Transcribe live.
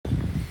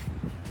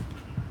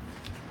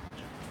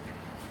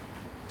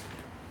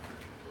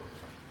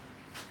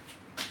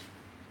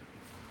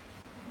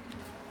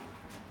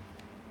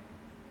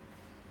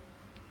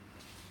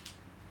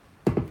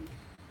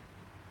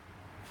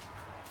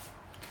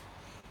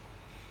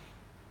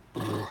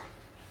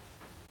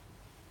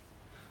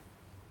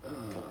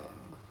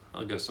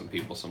I'll give some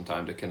people some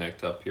time to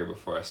connect up here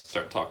before I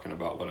start talking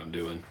about what I'm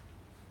doing.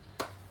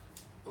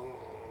 Oh,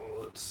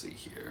 let's see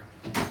here.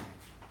 Hey,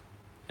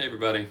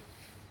 everybody.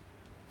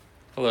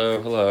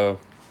 Hello, hello.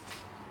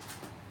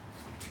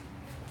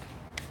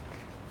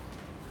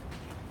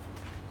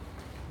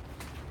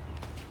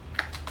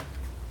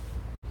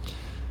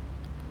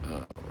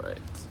 All right.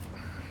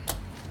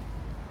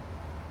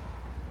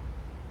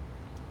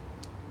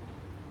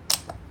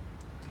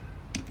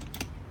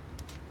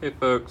 Hey,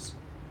 folks.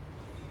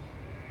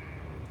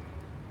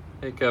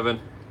 Hey, Kevin.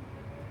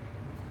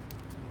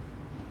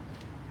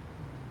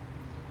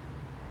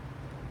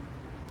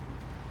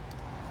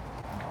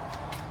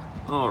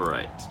 All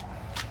right.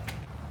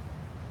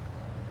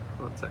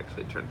 Let's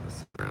actually turn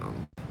this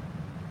around.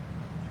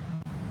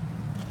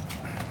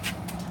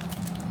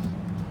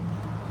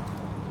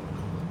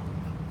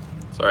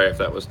 Sorry if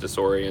that was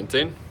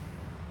disorienting.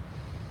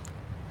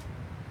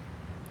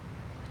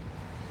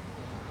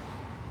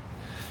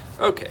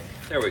 Okay,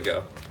 there we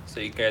go.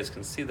 So you guys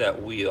can see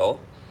that wheel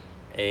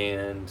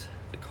and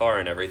the car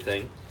and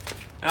everything.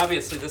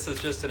 Obviously, this is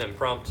just an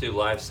impromptu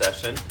live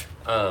session.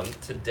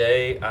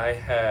 Today I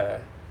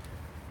have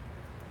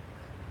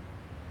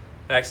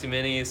Maxi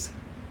Minis.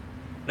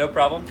 No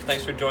problem.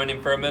 Thanks for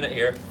joining for a minute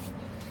here.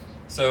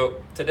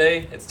 So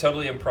today it's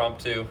totally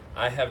impromptu.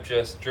 I have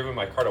just driven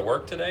my car to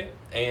work today,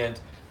 and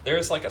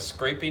there's like a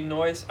scraping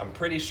noise. I'm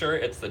pretty sure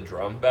it's the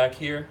drum back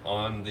here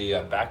on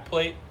the back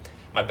plate.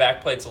 My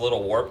back plate's a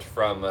little warped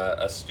from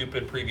a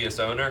stupid previous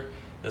owner,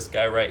 this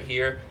guy right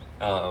here,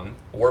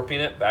 warping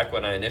it back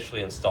when I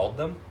initially installed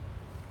them.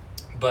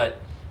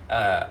 But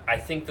I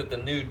think that the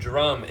new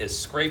drum is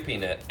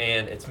scraping it,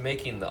 and it's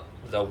making the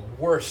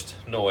worst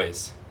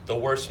noise. The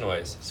worst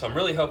noise. So I'm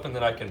really hoping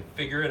that I can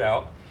figure it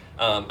out.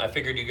 I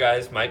figured you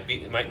guys might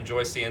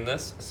enjoy seeing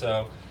this.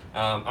 So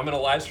I'm gonna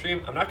live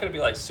stream. I'm not gonna be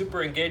like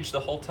super engaged the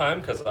whole time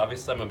because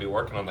obviously I'm gonna be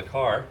working on the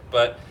car.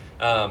 But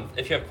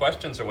if you have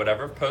questions or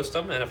whatever, post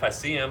them, and if I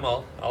see them,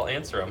 I'll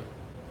answer them.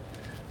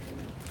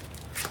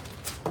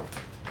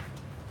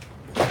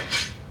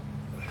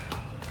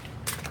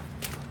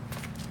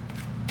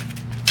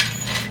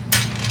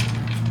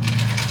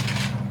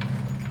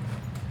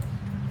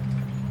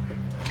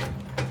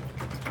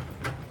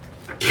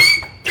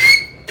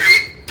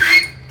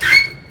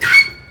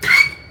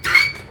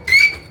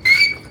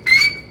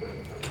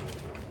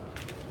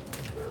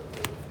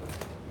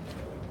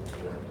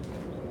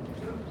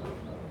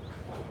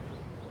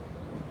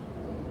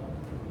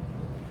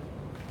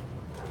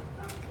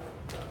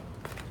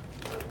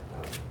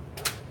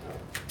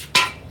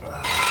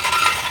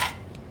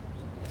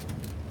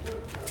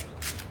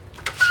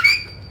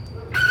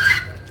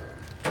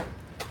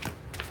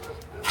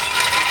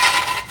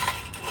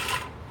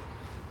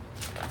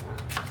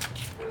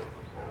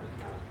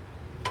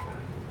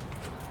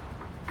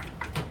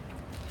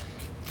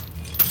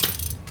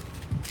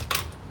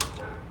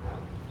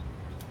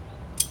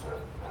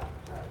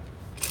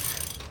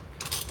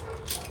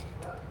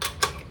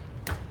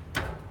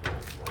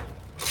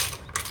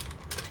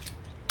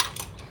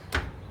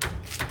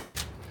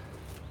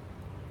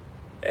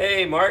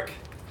 Hey, Mark.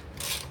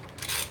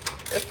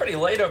 It's pretty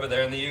late over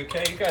there in the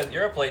UK.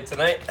 You're up late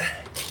tonight.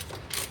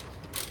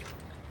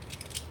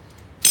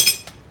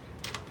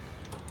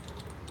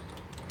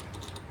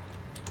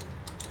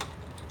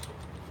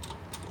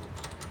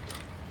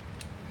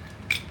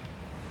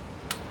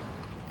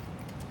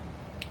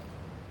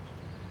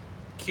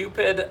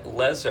 Cupid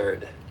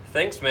Lizard.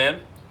 Thanks, man.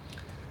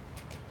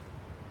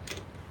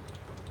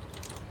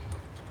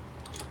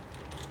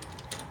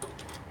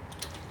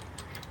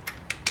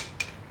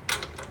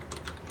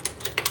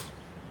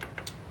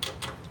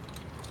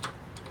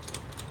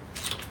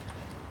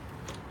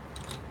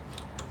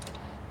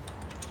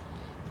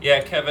 Yeah,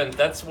 Kevin,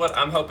 that's what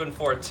I'm hoping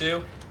for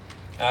too.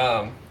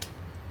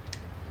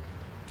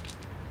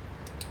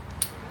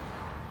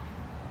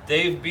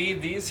 Dave B,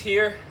 these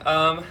here,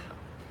 I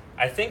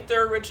think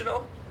they're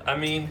original. I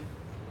mean,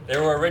 they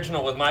were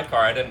original with my car.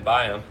 I didn't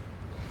buy them.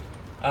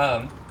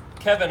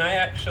 Kevin, I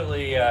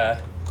actually, yeah,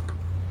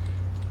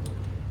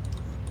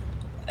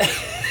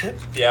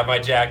 my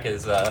jack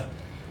is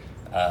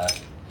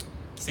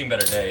seen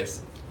better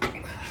days.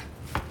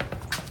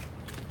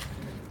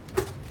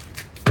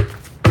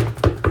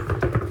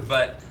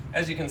 But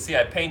as you can see,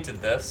 I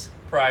painted this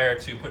prior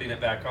to putting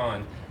it back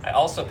on. I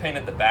also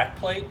painted the back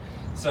plate,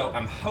 so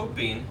I'm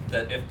hoping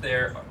that if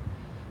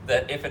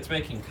it's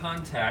making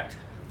contact,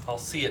 I'll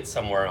see it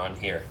somewhere on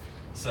here.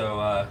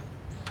 So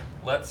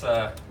let's.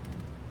 That's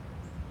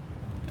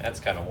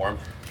kind of warm.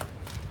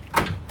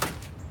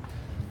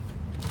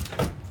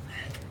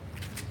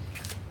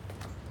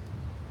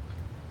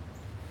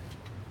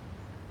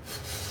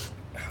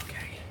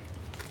 Okay.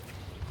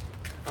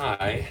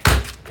 I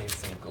need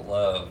some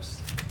gloves.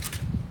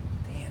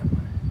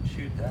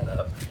 Shoot that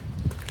up.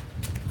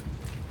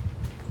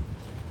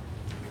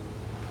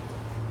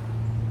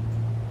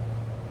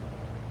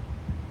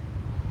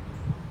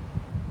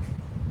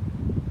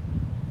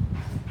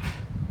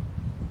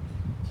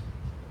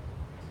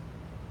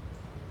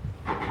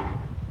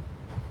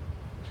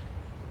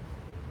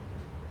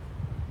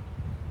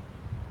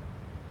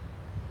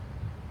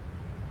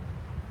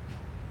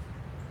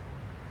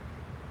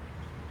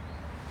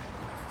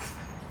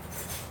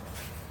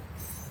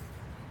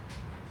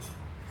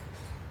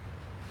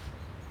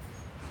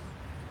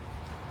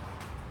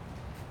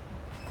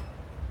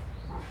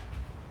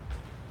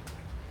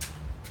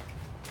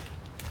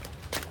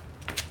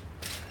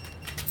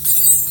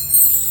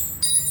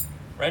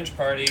 Wrench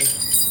party.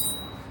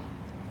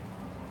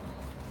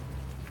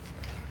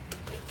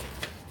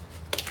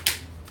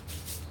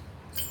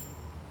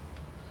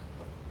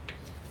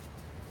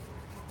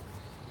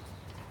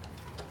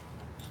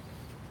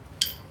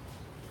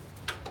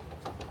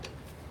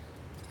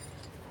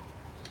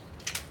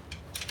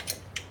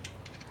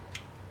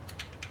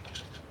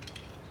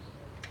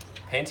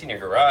 Painting your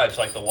garage,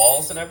 like the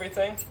walls and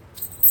everything.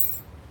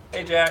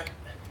 Hey, Jack.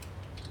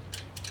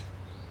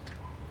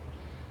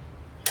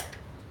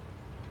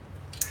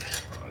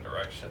 Wrong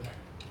direction.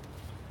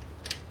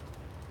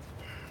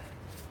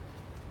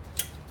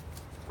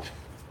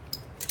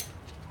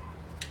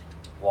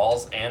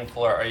 Walls and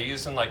floor. Are you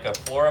using like a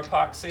floor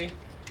epoxy?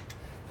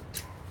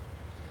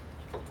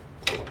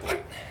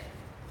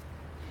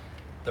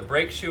 The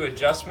brake shoe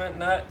adjustment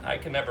nut, I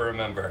can never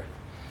remember.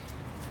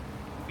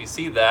 If you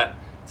see that,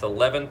 it's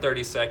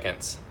 11/30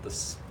 seconds. The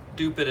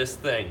stupidest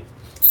thing.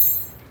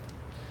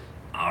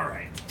 All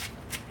right,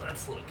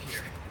 let's look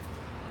here.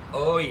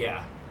 Oh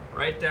yeah,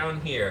 right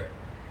down here.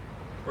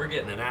 We're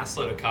getting an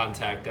assload of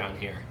contact down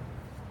here.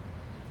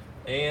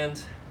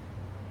 And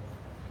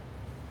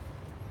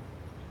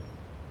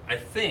I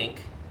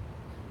think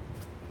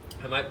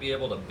I might be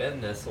able to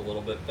bend this a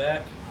little bit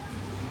back.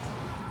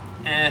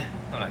 I'm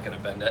not gonna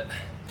bend it.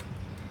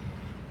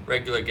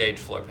 Regular gauge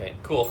floor paint.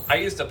 Cool. I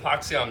used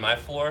epoxy on my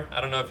floor.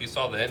 I don't know if you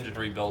saw the engine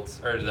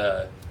rebuilds or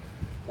the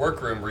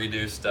workroom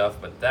redo stuff,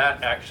 but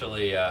that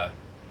actually,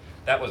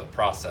 that was a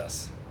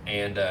process,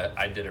 and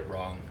I did it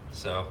wrong.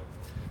 So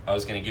I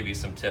was gonna give you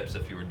some tips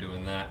if you were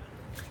doing that.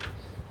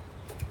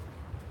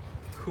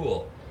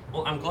 Cool.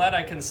 Well, I'm glad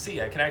I can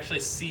see. I can actually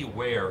see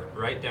where,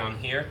 right down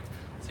here.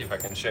 Let's see if I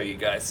can show you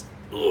guys.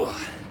 Ugh.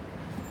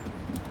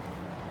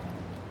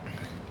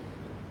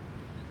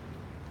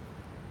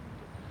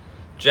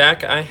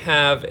 Jack, I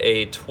have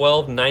a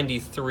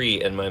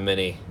 1293 in my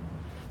Mini.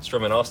 It's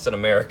from an Austin,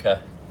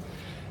 America.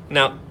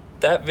 Now,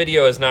 that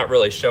video is not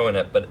really showing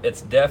it, but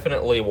it's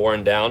definitely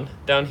worn down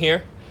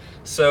here.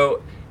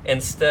 So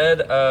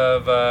instead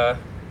of,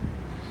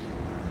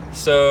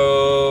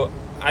 so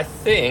I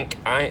think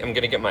I am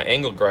gonna get my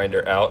angle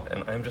grinder out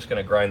and I'm just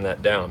gonna grind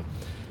that down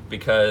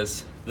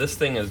because this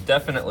thing is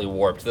definitely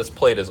warped. This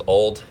plate is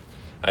old.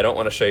 I don't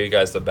wanna show you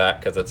guys the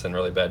back because it's in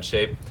really bad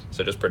shape.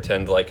 So just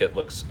pretend like it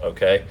looks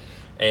okay.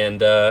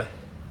 And I'm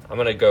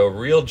gonna go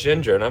real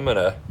ginger and I'm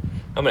gonna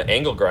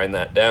angle grind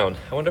that down.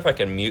 I wonder if I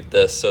can mute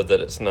this so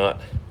that it's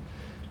not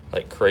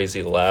like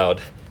crazy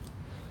loud.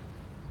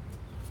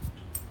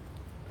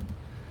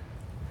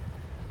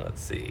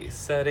 Let's see,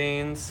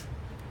 settings.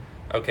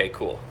 Okay,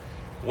 cool.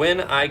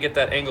 When I get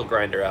that angle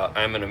grinder out,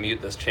 I'm gonna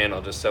mute this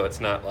channel just so it's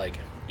not like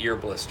ear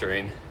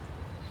blistering.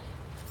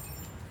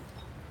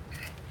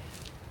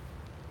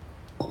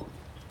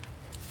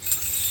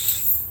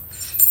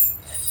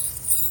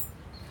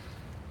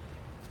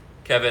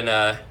 Kevin,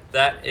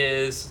 that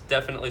is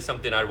definitely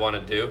something I'd want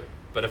to do,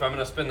 but if I'm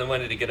going to spend the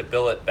money to get a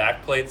billet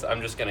back plates,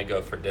 I'm just going to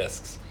go for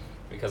discs,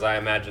 because I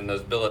imagine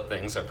those billet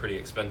things are pretty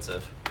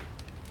expensive.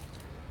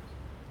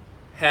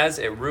 Has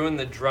it ruined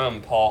the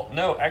drum, Paul?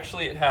 No,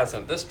 actually it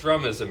hasn't. This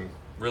drum is in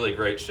really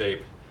great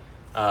shape.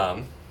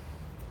 You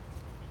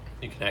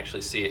can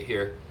actually see it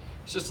here.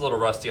 It's just a little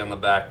rusty on the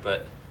back,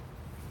 but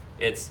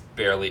it's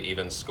barely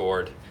even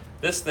scored.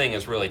 This thing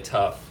is really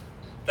tough.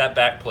 That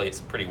back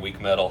plate's pretty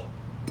weak metal.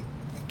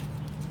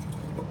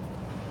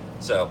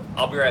 So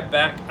I'll be right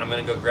back. I'm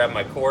gonna go grab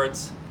my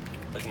cords.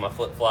 Look at my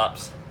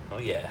flip-flops. Oh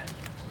yeah.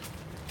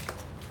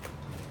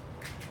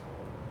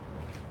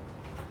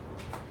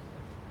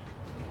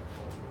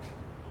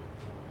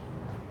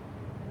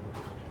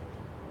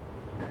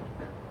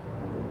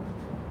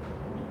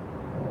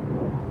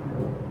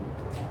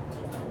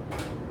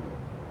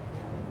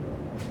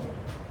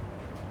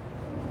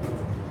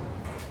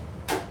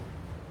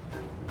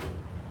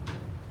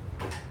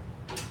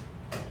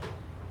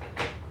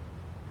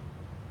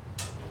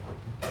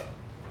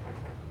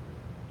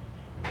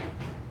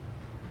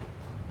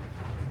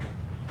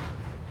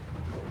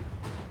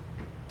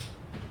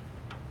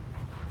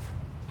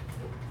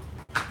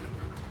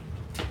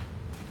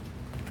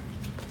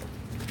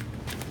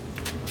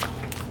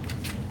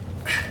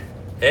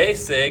 Hey,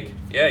 Sig.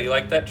 Yeah, you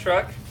like that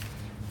truck?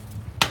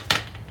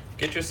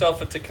 Get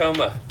yourself a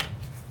Tacoma.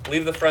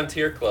 Leave the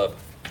Frontier Club.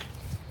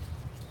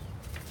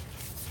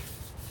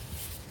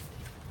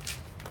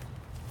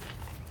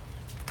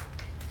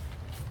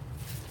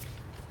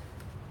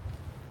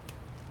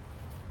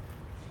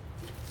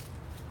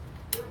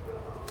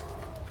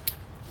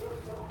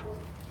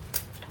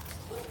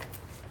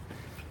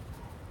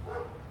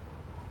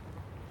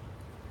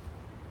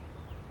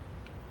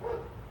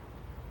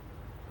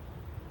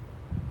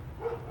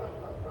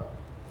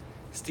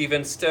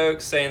 Steven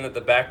Stokes saying that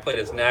the backplate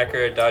is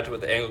knackered. Dodge it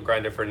with the angle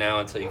grinder for now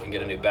until you can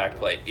get a new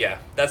backplate. Yeah,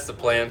 that's the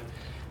plan.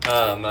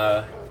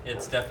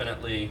 It's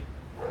definitely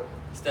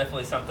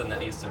something that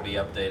needs to be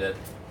updated.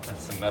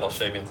 That's some metal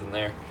shavings in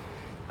there.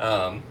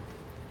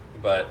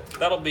 But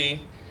that'll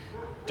be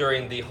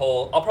during the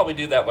whole. I'll probably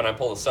do that when I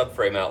pull the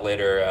subframe out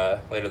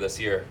later this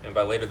year. And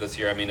by later this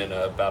year, I mean in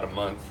about a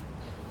month.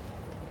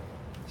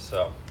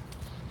 So,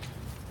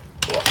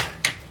 cool.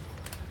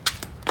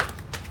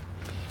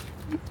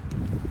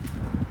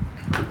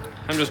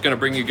 I'm just gonna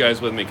bring you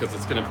guys with me because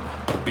it's gonna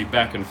be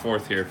back and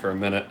forth here for a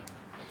minute.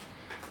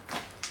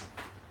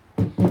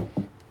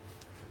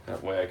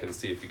 That way I can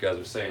see if you guys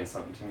are saying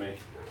something to me.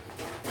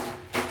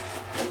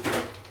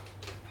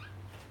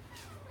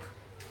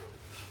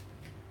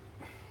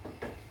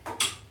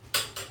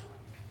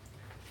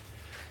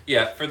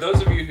 Yeah, for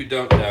those of you who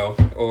don't know,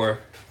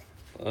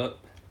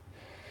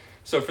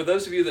 so for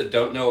those of you that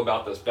don't know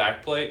about this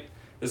back plate,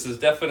 this is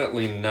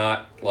definitely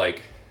not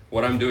like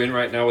what I'm doing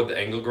right now with the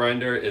angle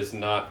grinder is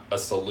not a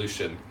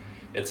solution.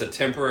 It's a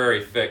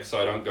temporary fix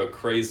so I don't go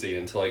crazy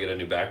until I get a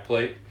new back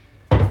plate.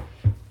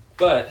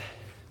 But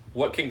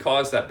what can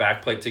cause that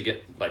back plate to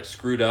get like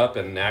screwed up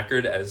and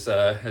knackered,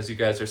 as you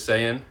guys are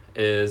saying,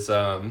 is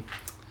there's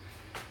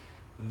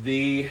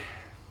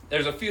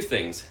a few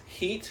things.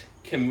 Heat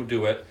can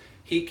do it.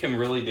 Heat can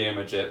really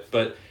damage it,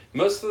 but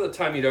most of the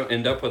time you don't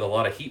end up with a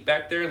lot of heat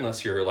back there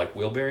unless your like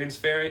wheel bearing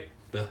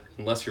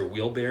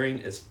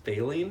is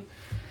failing.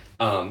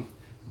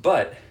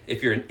 But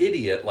if you're an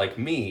idiot like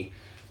me,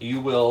 you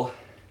will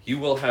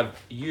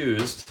have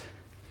used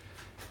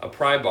a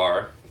pry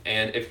bar,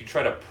 and if you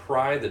try to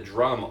pry the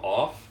drum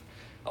off,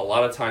 a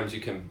lot of times you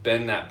can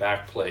bend that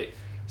back plate.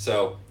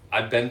 So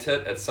I bent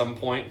it at some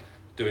point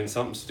doing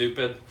something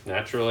stupid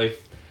naturally,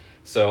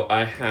 so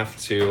I have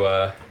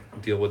to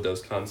deal with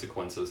those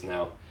consequences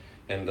now,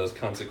 and those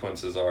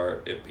consequences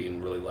are it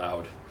being really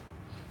loud.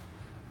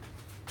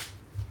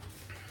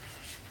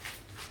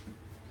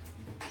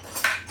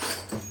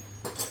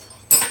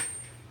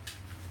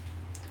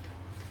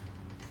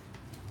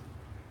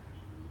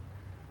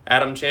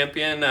 Adam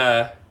Champion,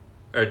 or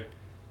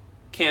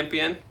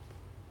Campion.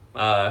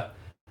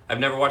 I've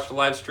never watched a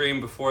live stream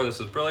before. This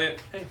is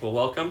brilliant. Hey, well,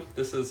 welcome.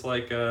 This is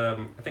like, I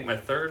think my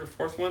third or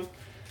fourth one.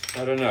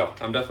 I don't know.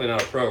 I'm definitely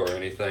not a pro or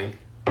anything.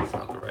 It's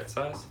not the right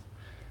size.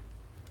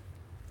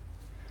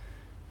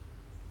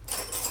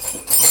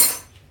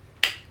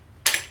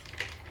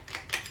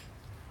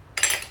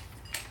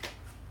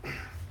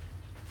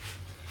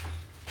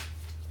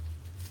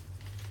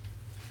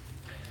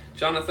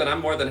 Jonathan, I'm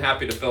more than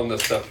happy to film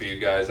this stuff for you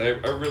guys. I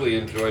really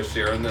enjoy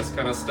sharing this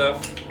kind of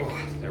stuff.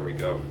 Oh, there we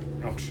go.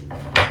 Ouch.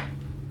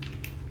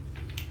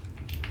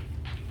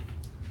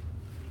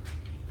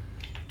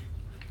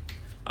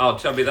 Oh,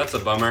 Chubby, that's a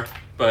bummer.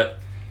 But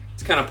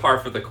it's kind of par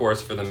for the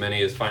course for the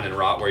Mini, is finding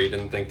rot where you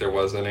didn't think there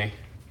was any.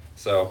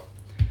 So,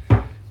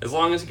 as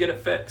long as you get it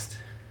fixed.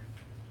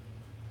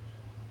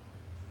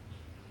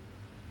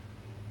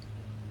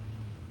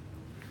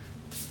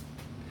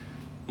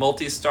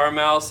 Multi-star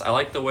mouse, I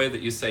like the way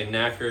that you say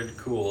knackered,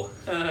 cool.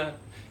 Yeah,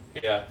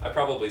 I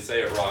probably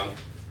say it wrong.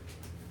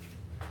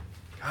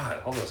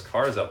 God, all those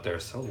cars up there are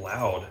so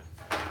loud.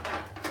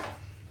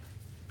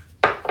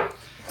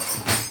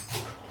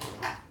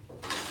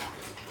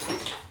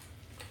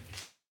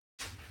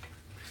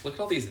 Look at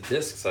all these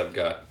discs I've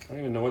got. I don't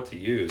even know what to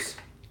use.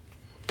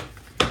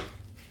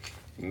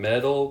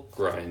 Metal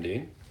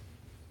grinding.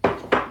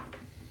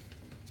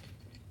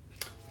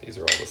 These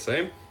are all the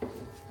same.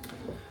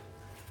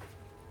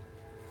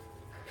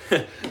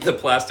 The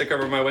plastic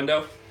over my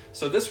window.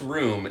 So this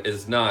room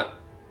is not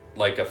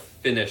like a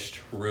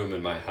finished room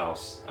in my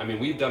house. I mean,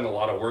 we've done a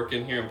lot of work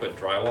in here and put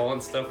drywall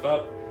and stuff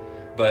up,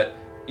 but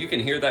you can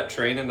hear that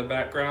train in the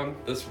background.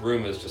 This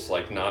room is just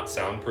like not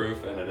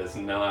soundproof, and it is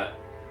not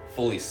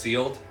fully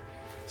sealed.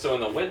 So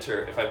in the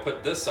winter, if I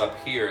put this up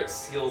here, it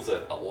seals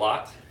it a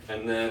lot.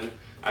 And then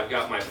I've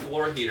got my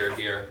floor heater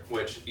here,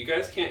 which you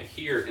guys can't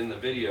hear in the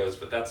videos,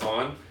 but that's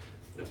on.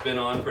 It's been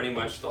on pretty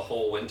much the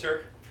whole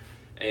winter.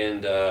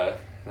 And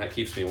that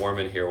keeps me warm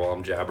in here while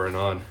I'm jabbering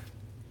on.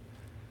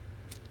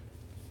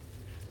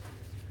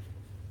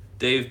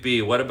 Dave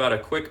B, what about a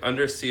quick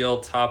under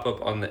seal top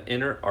up on the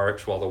inner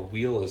arch while the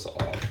wheel is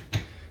off?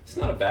 It's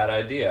not a bad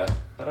idea.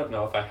 I don't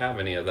know if I have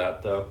any of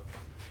that though.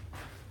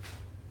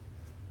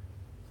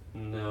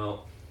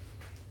 No.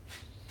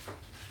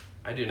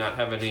 I do not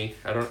have any,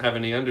 I don't have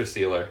any under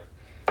sealer.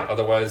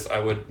 Otherwise I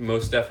would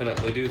most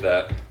definitely do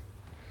that.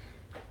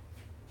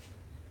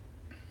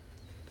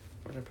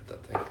 Where did I put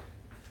that thing?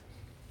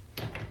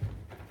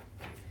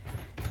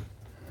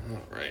 All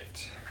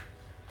right.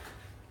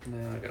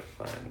 Now I gotta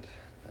find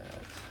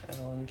that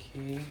Allen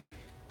key.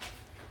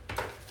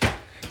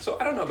 So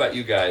I don't know about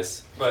you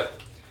guys, but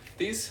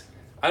these,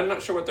 I'm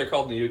not sure what they're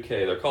called in the UK.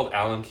 They're called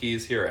Allen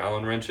keys here,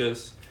 Allen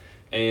wrenches.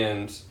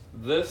 And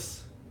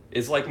this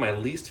is like my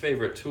least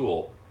favorite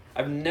tool.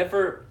 I've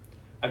never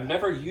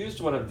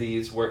used one of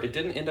these where it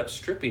didn't end up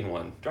stripping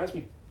one. It drives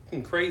me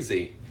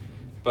crazy.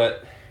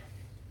 But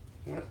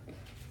I don't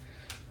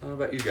know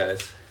about you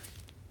guys.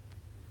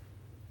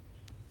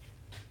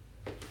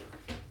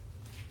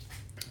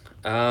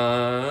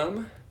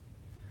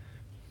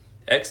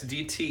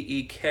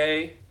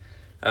 XDTEK,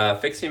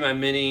 fixing my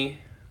Mini,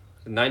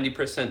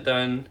 90%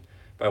 done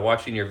by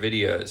watching your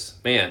videos.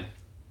 Man,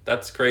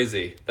 that's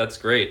crazy. That's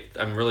great.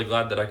 I'm really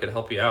glad that I could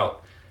help you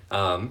out.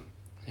 That's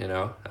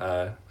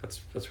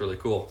really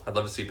cool. I'd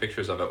love to see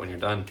pictures of it when you're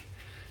done.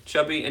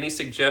 Chubby, any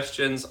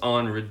suggestions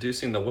on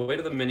reducing the weight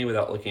of the Mini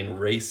without looking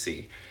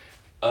racy?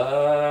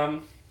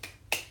 Um,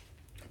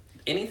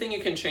 Anything you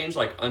can change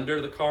like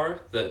under the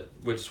car that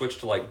would switch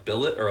to like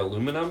billet or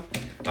aluminum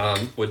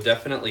would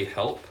definitely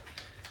help.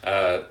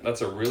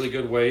 That's a really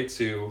good way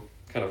to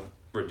kind of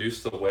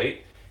reduce the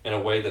weight in a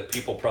way that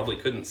people probably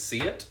couldn't see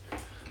it.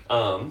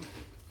 And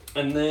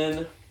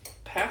then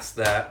past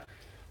that,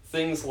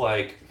 things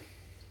like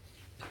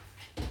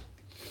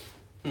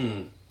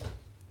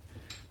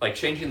like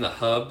changing the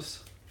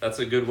hubs. That's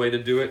a good way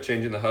to do it.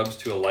 Changing the hubs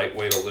to a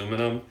lightweight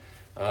aluminum.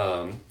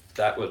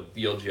 That would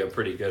yield you a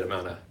pretty good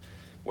amount of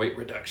weight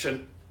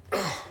reduction.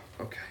 Oh,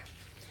 okay.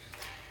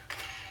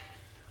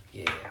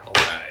 Yeah, all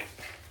right.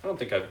 I don't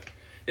think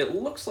it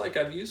looks like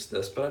I've used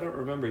this, but I don't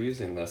remember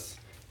using this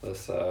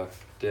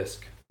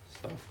disc.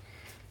 So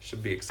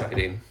should be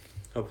exciting.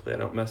 Hopefully I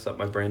don't mess up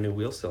my brand new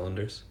wheel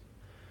cylinders.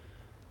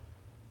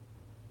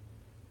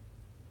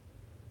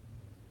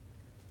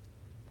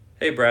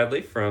 Hey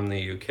Bradley from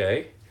the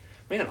UK.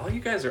 Man, all you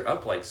guys are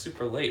up like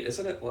super late,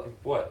 isn't it? Like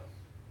what?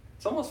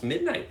 It's almost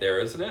midnight there,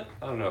 isn't it?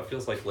 I don't know, it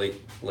feels like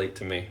late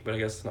to me, but I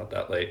guess it's not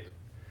that late.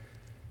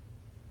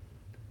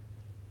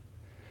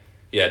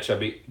 Yeah,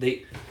 Chubby,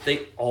 they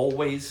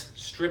always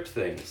strip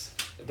things.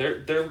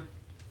 They're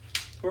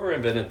whoever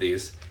invented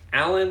these.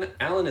 Alan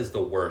is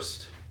the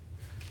worst.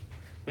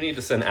 We need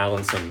to send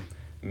Alan some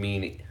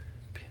mean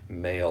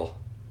mail.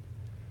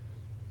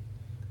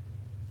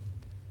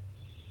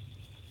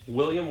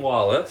 William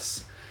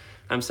Wallace.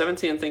 I'm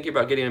 17 and thinking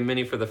about getting a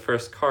Mini for the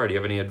first car. Do you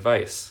have any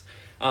advice?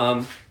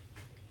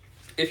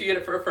 If you get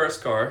it for a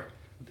first car,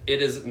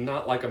 it is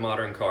not like a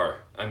modern car.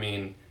 I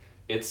mean,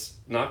 it's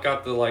not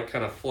got the like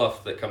kind of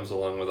fluff that comes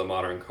along with a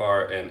modern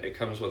car, and it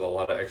comes with a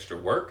lot of extra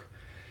work.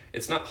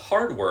 It's not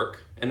hard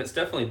work, and it's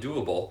definitely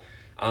doable,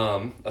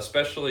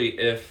 especially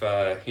if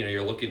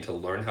you're looking to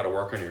learn how to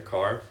work on your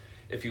car.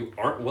 If you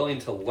aren't willing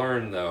to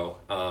learn, though,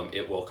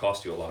 it will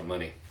cost you a lot of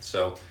money.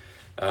 So,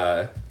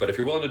 but if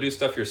you're willing to do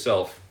stuff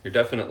yourself, you're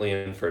definitely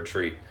in for a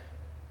treat.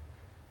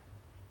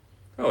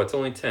 Oh, it's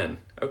only 10.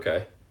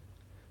 Okay.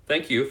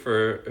 Thank you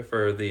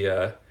for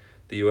the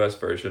US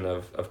version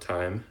of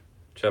time,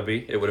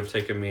 Chubby. It would have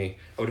taken me,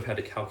 I would have had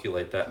to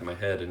calculate that in my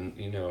head, and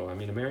I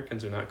mean,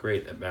 Americans are not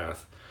great at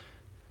math.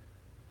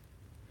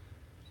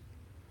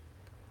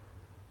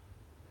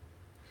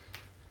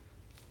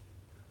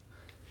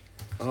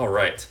 All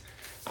right,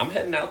 I'm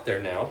heading out there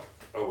now.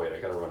 Oh wait, I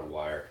gotta run a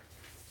wire.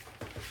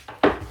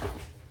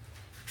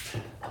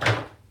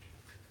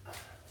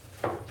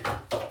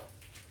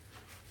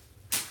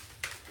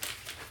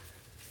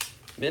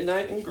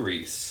 Midnight in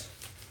Greece.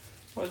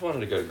 Always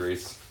wanted to go to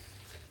Greece.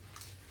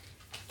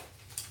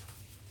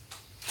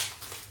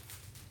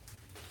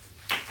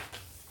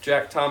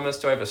 Jack Thomas,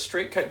 do I have a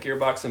straight cut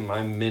gearbox in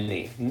my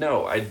Mini?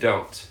 No, I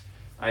don't.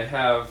 I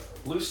have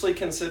loosely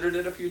considered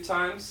it a few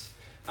times.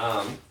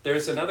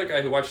 There's another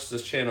guy who watches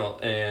this channel,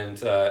 and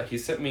he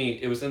sent me,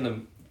 it was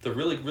in the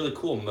really, really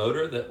cool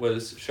motor that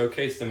was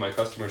showcased in my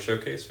customer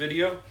showcase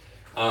video.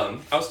 I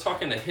was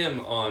talking to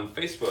him on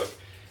Facebook,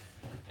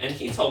 and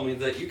he told me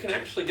that you can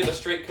actually get a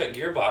straight cut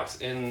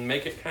gearbox and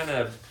make it kind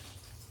of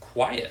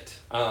quiet.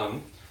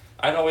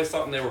 I'd always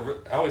thought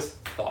I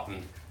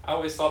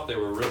always thought they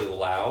were really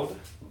loud,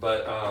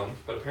 but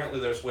apparently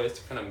there's ways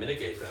to kind of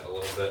mitigate that a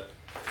little bit.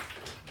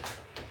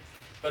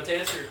 But to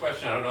answer your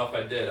question, I don't know if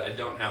I did. I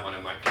don't have one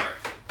in my car.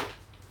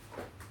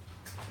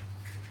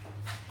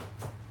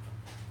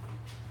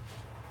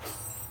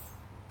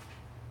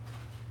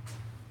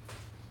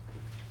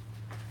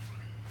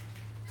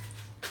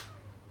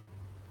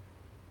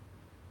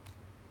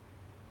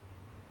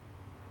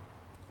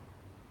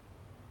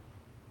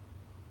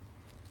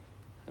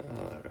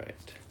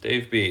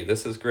 Dave B,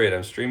 this is great.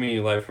 I'm streaming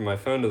you live from my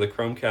phone to the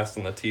Chromecast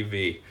on the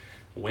TV.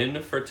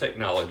 Win for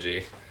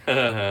technology.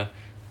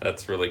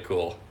 That's really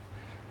cool.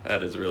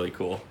 That is really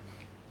cool.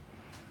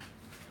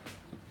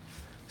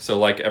 So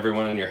like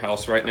everyone in your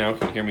house right now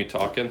can hear me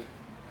talking?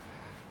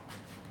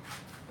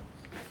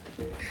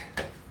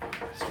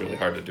 It's really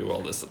hard to do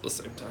all this at the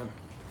same time.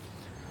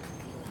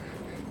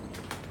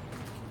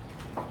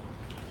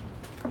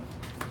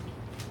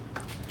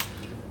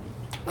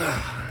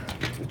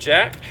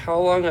 Jack, how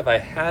long have I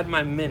had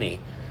my Mini?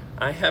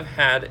 I have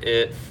had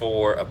it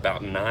for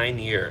about 9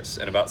 years,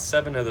 and about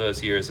 7 of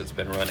those years it's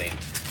been running.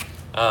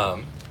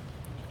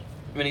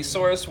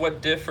 Minisaurus,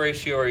 what diff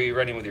ratio are you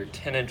running with your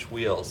 10-inch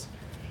wheels?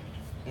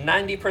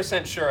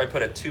 90% sure I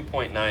put a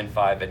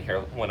 2.95 in here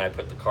when I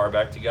put the car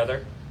back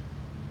together.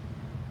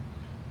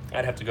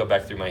 I'd have to go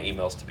back through my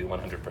emails to be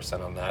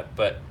 100% on that,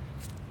 but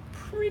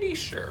pretty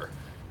sure.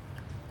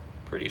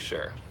 Pretty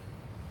sure.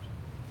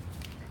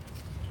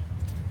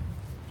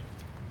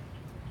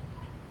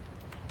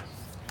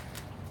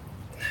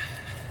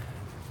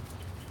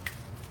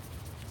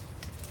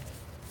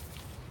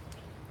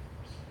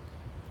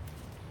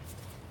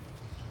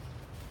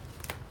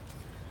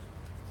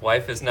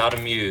 Wife is not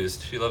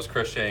amused. She loves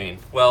crocheting.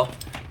 Well,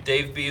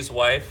 Dave B's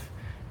wife,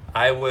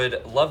 I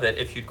would love it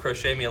if you'd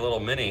crochet me a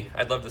little Mini.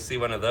 I'd love to see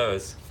one of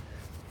those.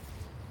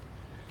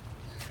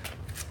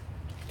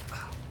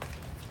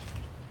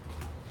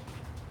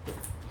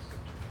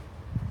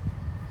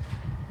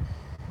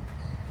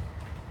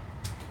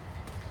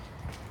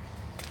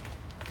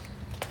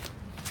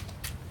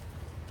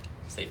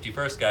 Safety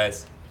first,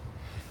 guys.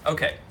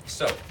 Okay,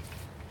 so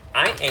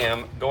I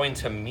am going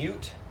to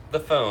mute the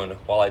phone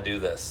while I do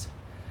this.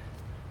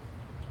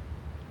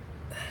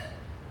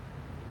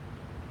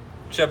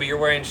 Chubby, you're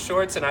wearing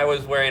shorts, and I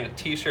was wearing a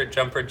t-shirt,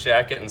 jumper,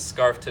 jacket, and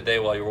scarf today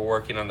while you were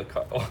working on the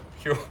car. Oh,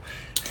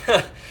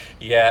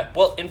 yeah,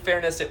 well, in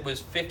fairness, it was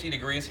 50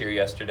 degrees here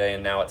yesterday,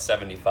 and now it's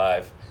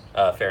 75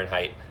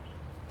 Fahrenheit.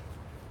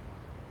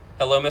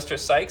 Hello, Mr.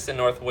 Sykes in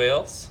North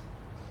Wales.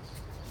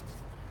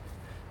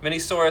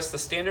 Minisaurus, the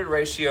standard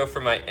ratio for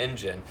my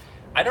engine.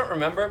 I don't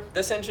remember.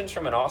 This engine's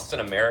from an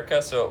Austin,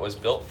 America, so it was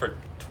built for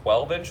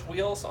 12-inch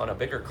wheels on a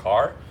bigger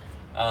car.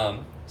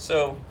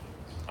 So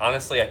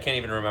honestly, I can't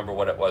even remember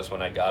what it was when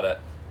I got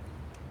it.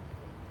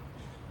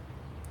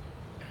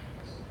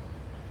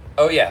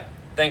 Oh yeah,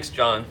 thanks,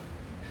 John.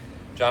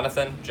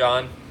 Jonathan,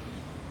 John.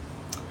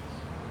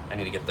 I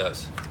need to get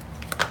those.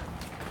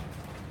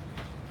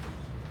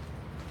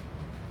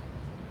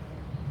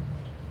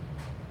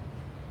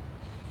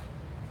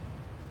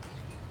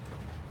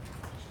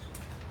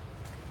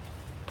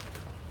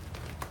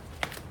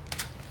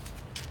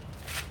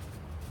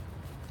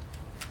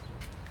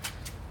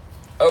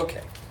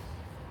 Okay,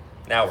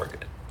 now we're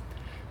good.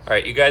 All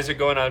right, you guys are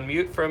going on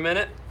mute for a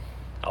minute.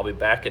 I'll be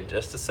back in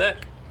just a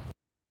sec.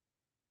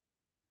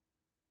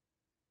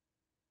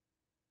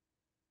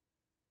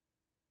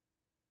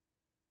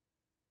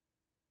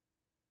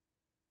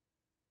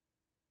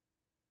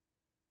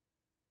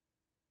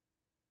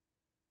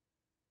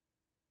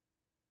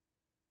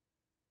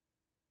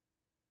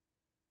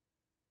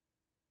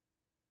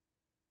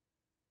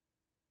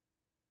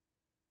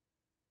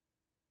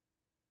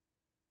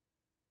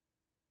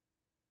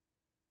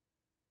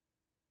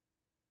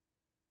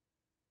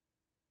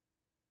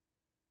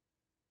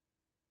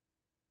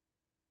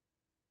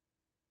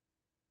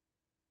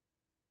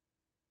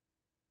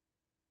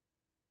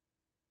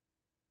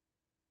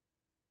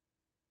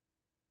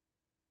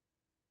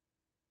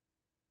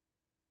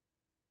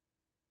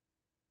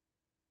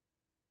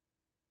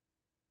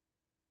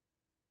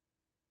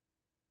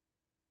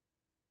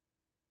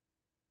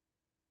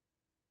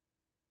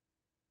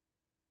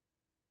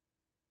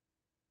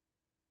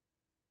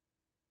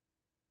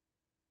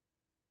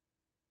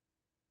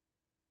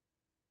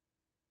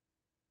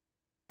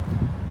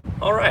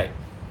 All right,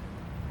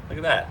 look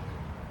at that. A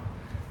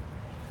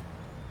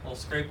little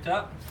scraped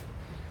up.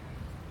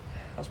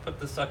 Let's put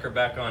this sucker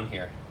back on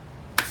here.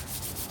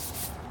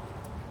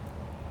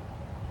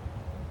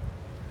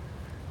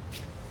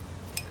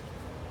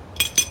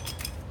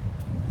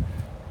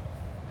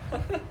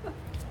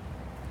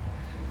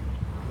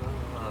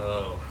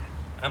 Oh,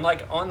 I'm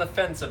like on the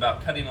fence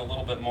about cutting a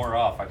little bit more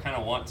off. I kind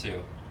of want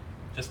to,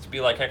 just to be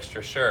like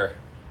extra sure,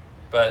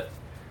 but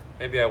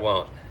maybe I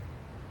won't.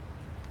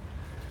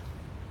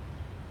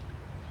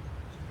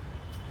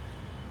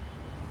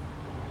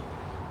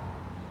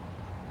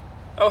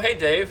 Oh, hey,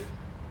 Dave.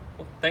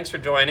 Well, thanks for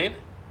joining.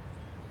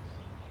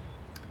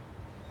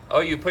 Oh,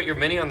 you put your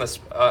mini on the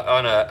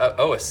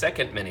a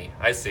second mini.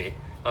 I see,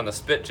 on the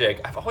spit jig.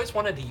 I've always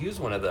wanted to use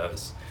one of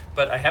those,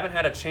 but I haven't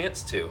had a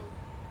chance to.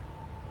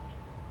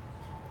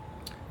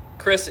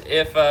 Chris,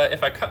 if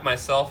I cut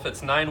myself,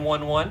 it's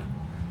 911,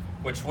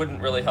 which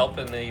wouldn't really help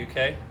in the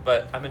UK.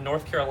 But I'm in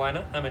North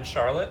Carolina. I'm in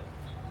Charlotte.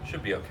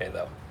 Should be okay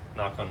though.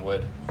 Knock on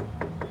wood.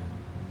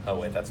 Oh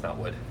wait, that's not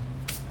wood.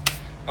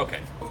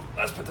 Okay,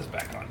 let's put this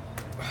back on.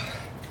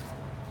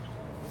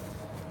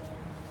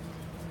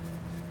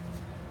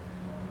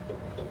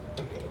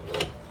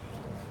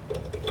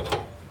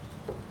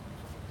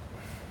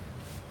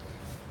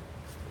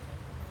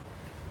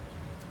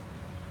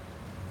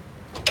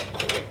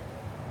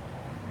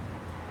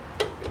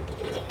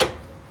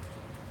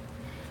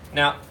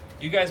 Now,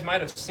 you guys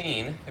might have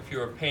seen, if you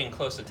were paying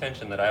close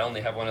attention, that I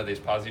only have one of these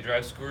posi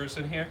drive screws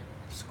in here.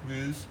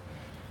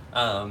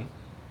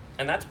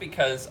 And that's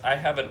because I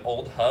have an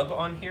old hub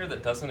on here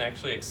that doesn't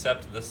actually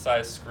accept this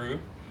size screw.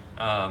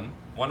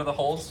 One of the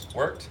holes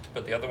worked,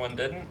 but the other one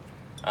didn't.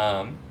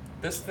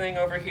 This thing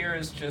over here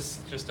is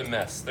just a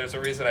mess. There's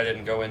a reason I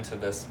didn't go into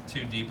this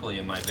too deeply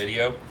in my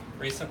video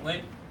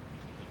recently.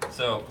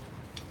 So,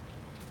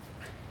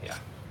 yeah.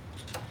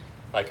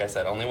 Like I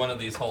said, only one of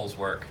these holes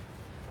work.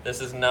 This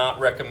is not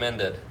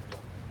recommended.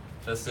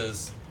 This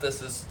is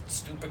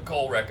stupid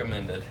coal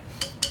recommended.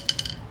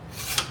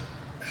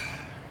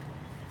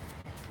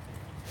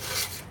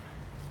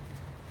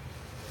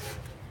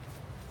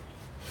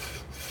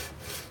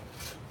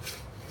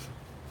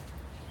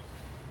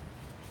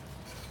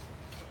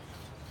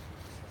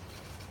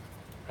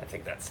 I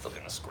think that's still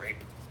gonna scrape.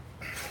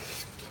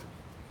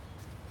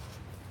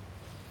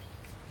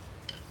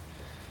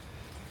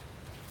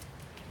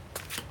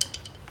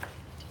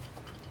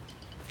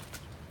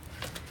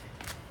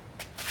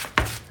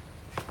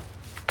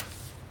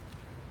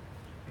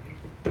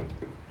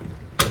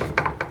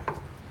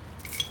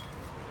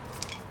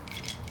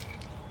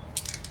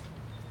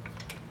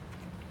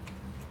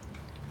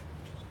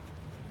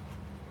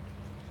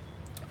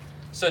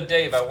 So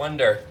Dave, I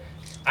wonder,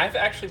 I've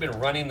actually been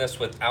running this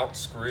without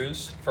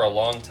screws for a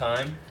long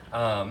time.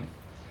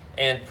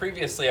 And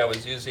previously I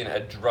was using a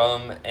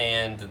drum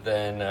and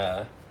then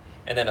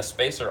a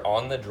spacer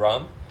on the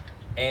drum,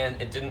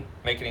 and it didn't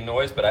make any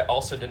noise, but I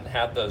also didn't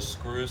have those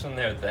screws in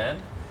there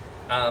then.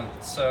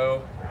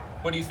 So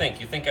what do you think?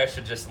 You think I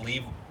should just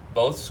leave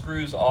both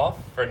screws off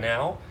for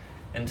now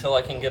until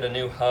I can get a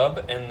new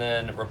hub and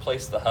then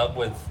replace the hub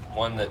with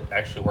one that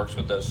actually works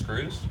with those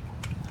screws?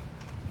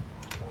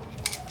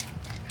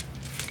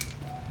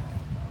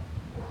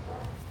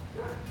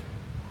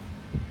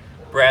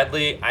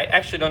 Bradley, I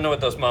actually don't know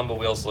what those Mamba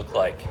wheels look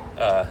like.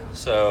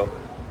 So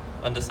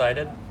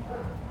undecided?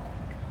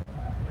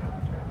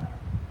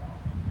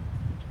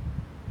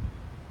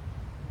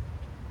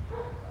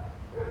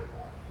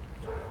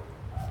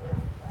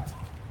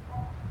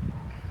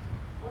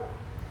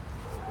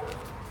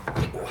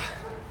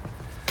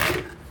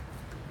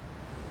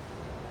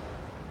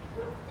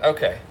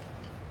 Okay.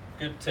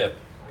 Good tip.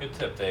 Good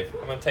tip, Dave.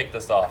 I'm gonna take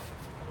this off.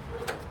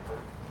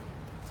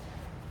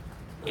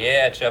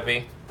 Yeah,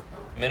 Chubby.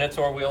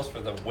 Minotaur wheels for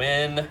the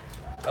win.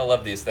 I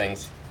love these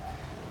things.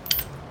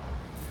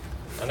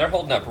 And they're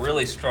holding up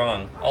really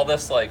strong. All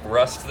this like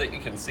rust that you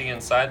can see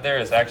inside there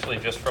is actually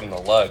just from the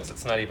lugs.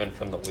 It's not even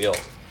from the wheel.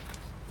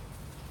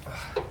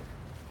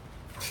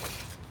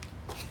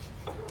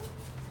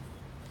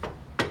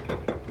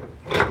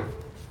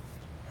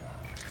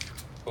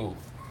 Ooh,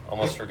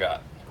 almost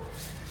forgot.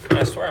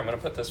 I swear I'm gonna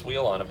put this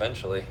wheel on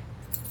eventually.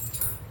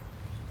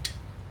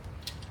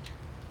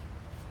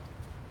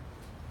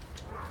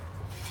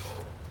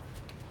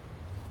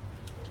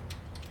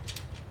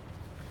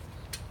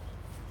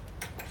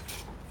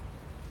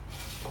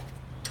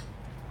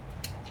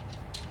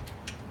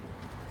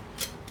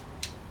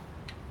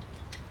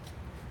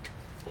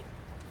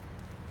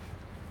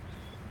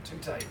 Too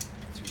tight,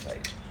 too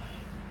tight.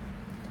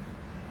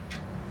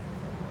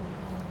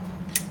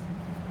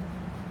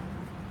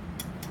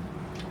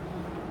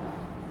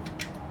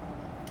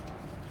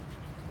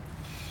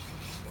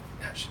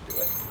 That should do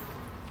it.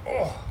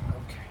 Oh,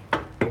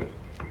 okay.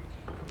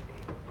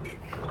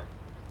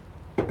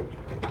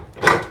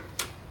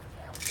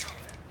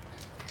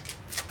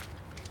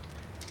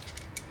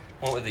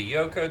 Went with the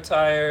Yoko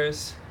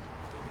tires.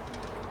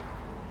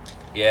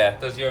 Yeah,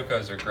 those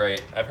Yokos are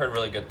great. I've heard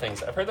really good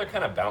things. I've heard they're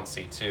kind of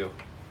bouncy too.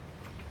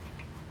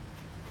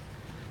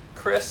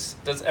 Chris,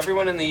 does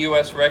everyone in the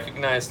US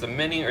recognize the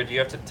Mini, or do you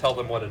have to tell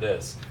them what it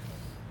is?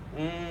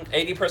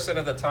 80%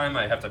 of the time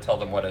I have to tell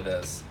them what it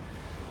is.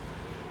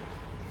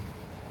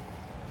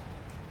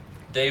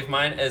 Dave,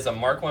 mine is a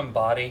Mark I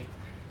body,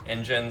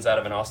 engines out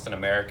of an Austin,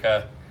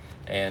 America.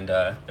 And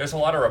there's a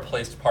lot of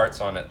replaced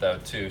parts on it though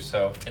too,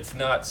 so it's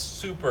not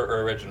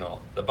super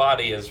original. The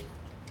body is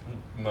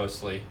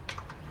mostly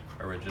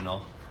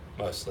original,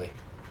 mostly.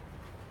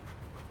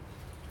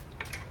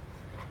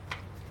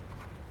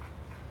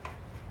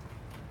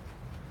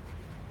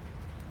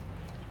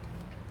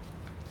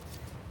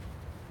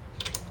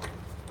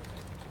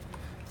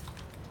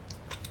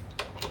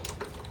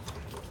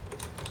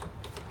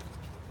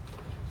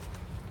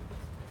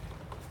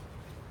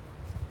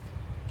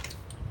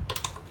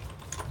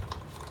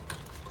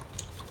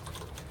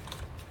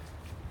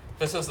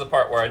 This is the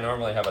part where I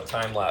normally have a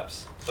time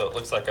lapse, so it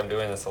looks like I'm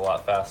doing this a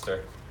lot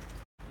faster.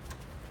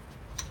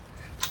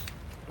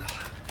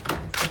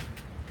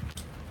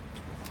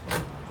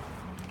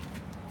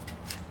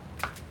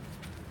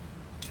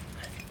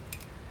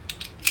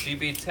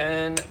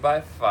 GB10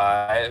 by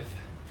 5.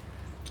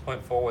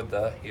 Point forward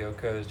the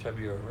Yoko's,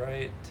 Chubby, you're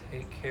right.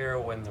 Take care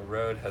when the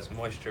road has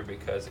moisture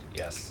because,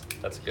 yes,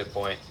 that's a good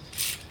point.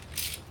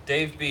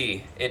 Dave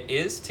B, it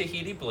is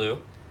Tahiti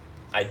blue.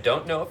 I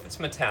don't know if it's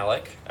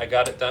metallic. I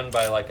got it done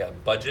by like a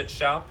budget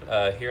shop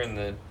here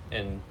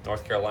in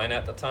North Carolina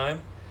at the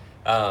time.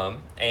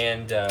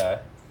 And I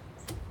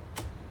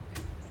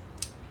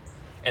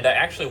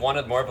actually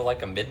wanted more of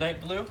like a midnight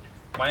blue.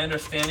 My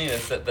understanding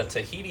is that the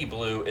Tahiti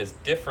blue is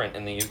different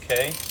in the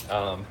UK.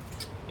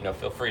 You know,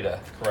 feel free to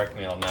correct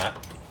me on that.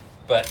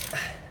 But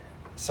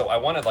so I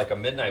wanted like a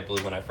midnight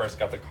blue when I first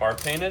got the car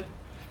painted,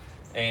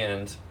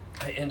 and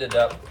I ended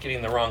up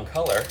getting the wrong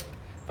color,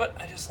 but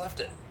I just left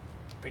it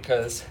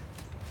because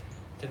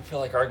I didn't feel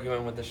like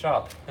arguing with the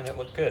shop, and it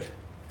looked good.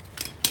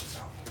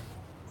 So,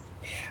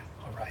 yeah,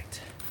 all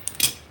right.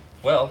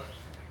 Well,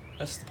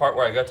 this is the part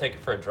where I go take it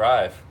for a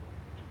drive.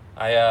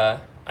 I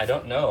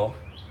don't know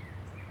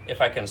if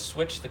I can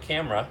switch the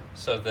camera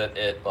so that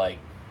it like,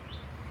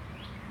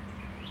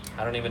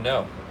 I don't even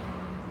know.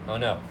 Oh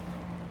no.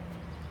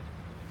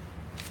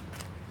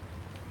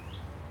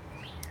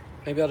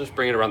 Maybe I'll just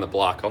bring it around the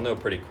block. I'll know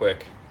pretty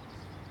quick.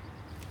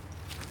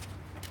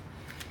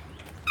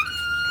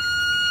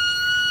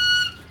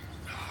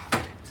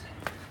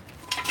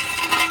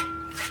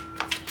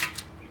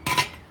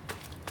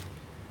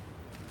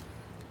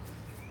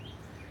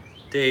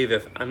 Dave,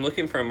 if I'm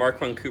looking for a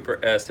Mark I Cooper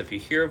S, if you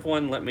hear of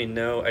one, let me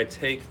know. I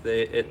take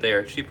it they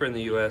are cheaper in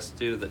the US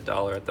due to the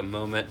dollar at the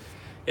moment.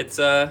 It's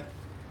lost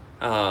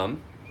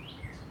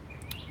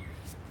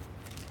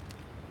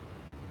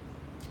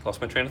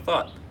my train of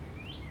thought.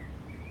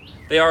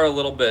 They are a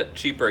little bit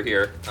cheaper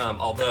here,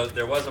 although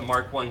there was a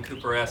Mark I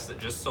Cooper S that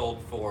just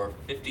sold for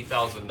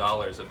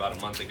 $50,000 about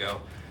a month ago.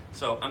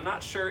 So I'm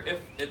not sure if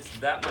it's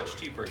that much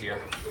cheaper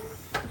here.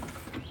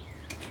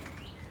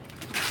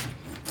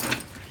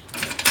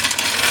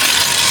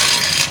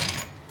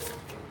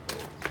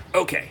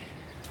 Okay.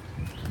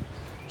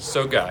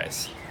 So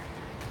guys,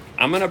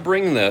 I'm gonna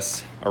bring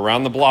this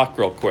around the block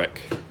real quick.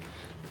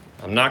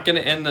 I'm not gonna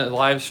end the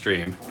live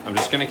stream. I'm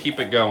just gonna keep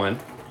it going.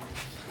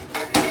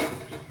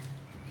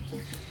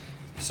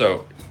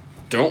 So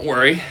don't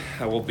worry,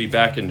 I will be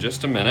back in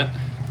just a minute.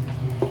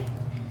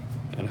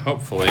 And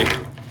hopefully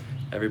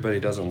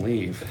everybody doesn't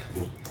leave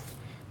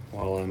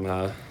while I'm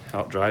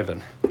out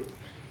driving.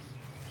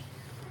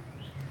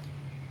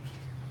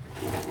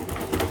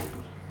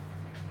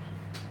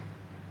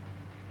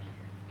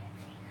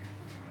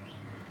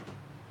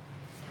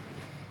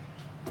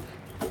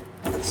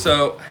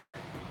 So,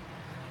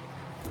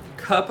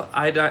 Cup,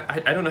 I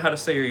don't know how to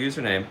say your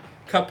username.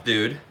 Cup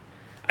Dude,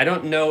 I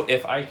don't know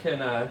if I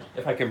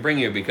can bring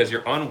you because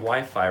you're on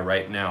Wi-Fi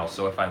right now.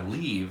 So if I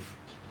leave,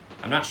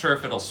 I'm not sure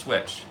if it'll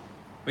switch.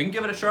 We can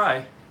give it a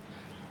try.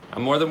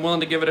 I'm more than willing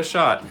to give it a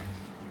shot.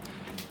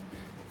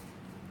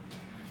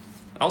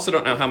 I also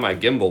don't know how my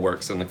gimbal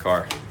works in the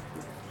car.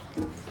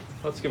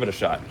 Let's give it a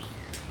shot.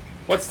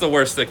 What's the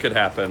worst that could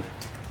happen?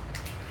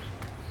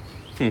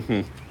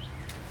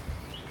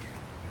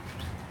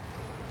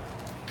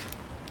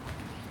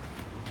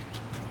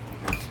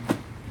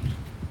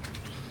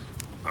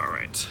 All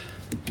right.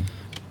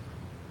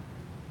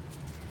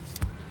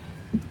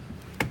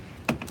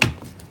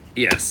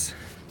 Yes.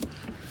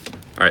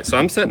 All right, so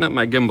I'm setting up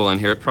my gimbal in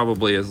here. It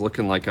probably is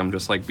looking like I'm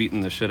just like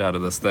beating the shit out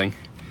of this thing.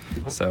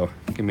 So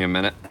give me a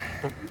minute.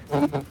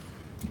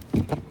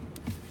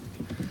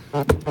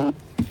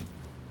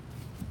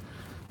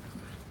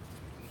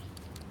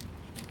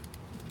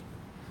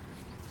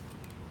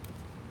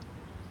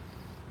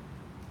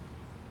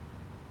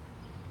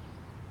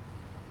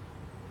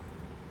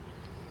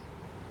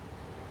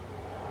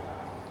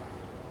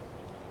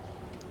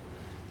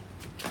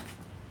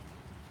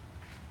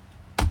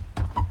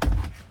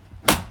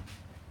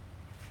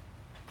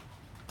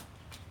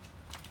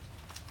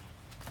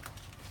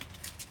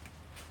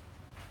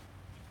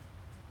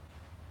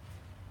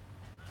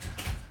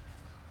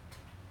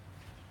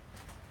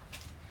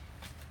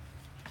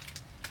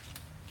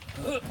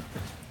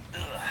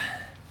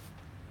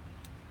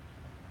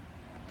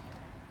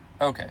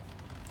 Okay,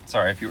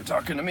 sorry if you were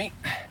talking to me.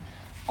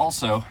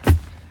 Also,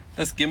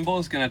 this gimbal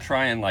is gonna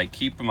try and like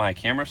keep my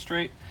camera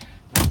straight.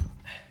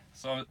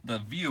 So the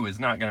view is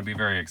not gonna be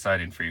very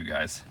exciting for you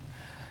guys,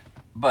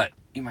 but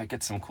you might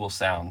get some cool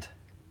sound.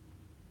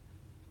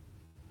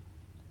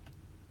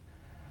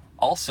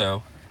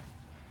 Also,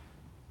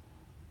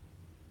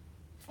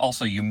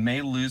 you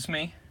may lose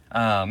me.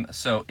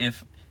 So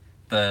if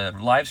the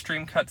live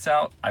stream cuts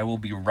out, I will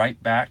be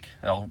right back.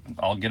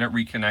 I'll get it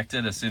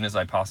reconnected as soon as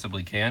I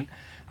possibly can.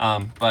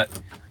 But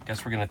I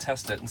guess we're gonna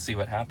test it and see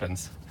what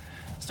happens.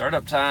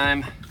 Startup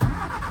time.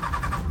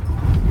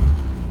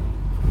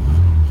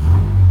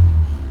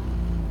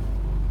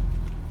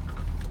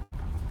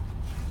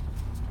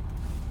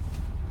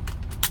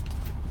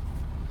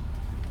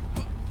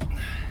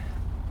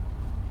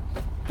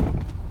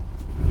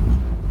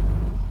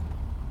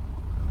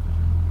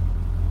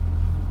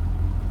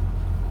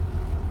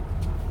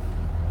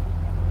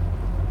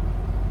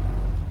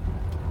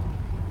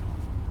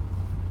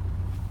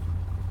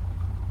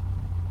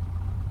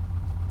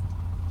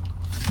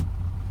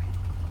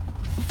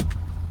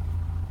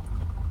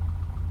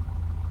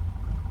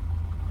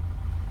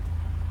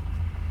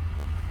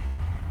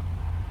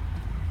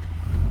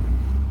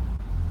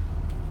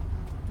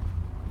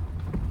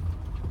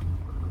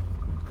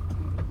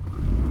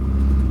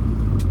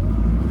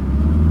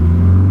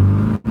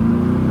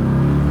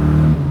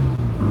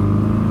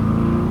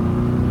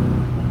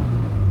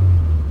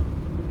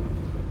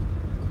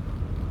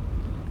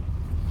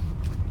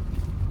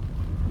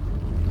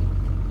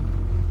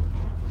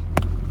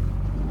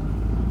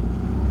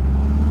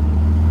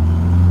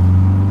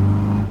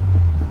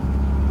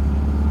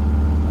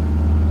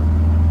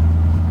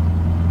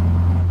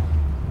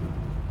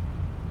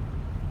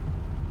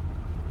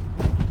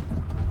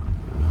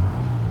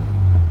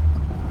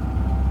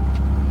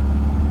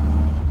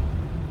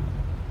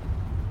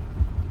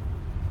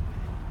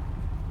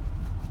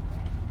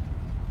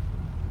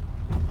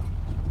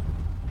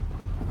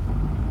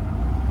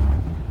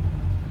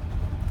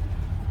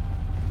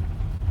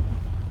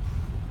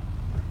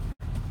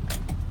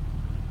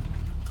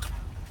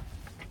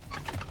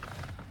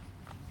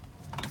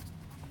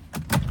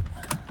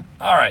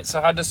 All right, so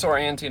how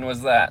disorienting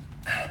was that?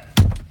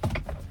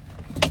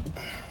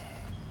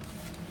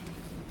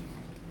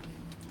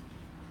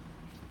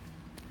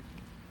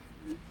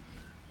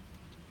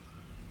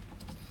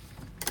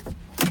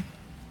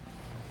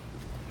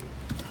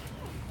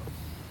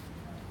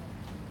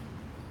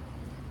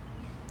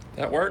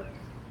 That work?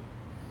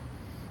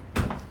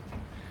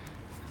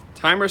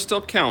 Timer's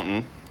still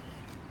counting.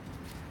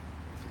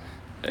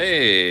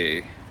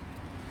 Hey.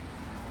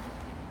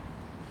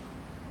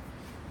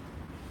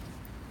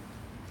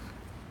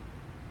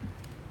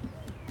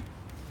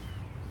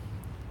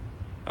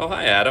 Oh,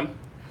 hi, Adam.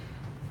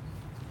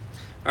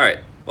 All right,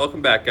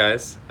 welcome back,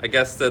 guys. I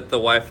guess that the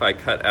Wi-Fi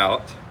cut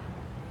out.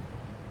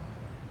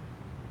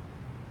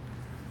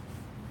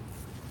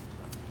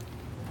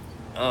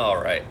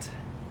 All right.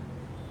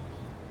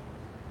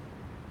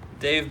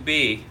 Dave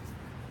B,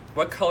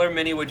 what color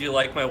mini would you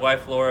like my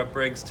wife Laura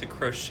Briggs to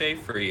crochet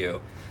for you?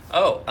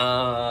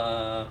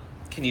 Oh,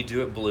 can you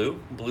do it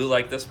blue? Blue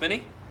like this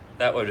mini?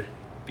 That would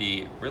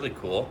be really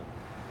cool.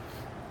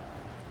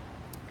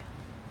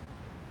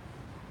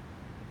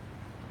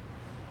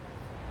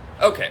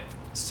 Okay,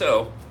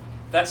 so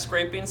that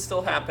scraping's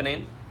still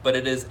happening, but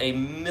it is a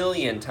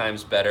million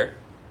times better.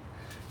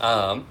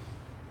 But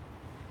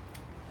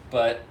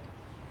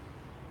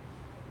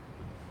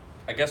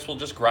I guess we'll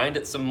just grind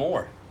it some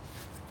more.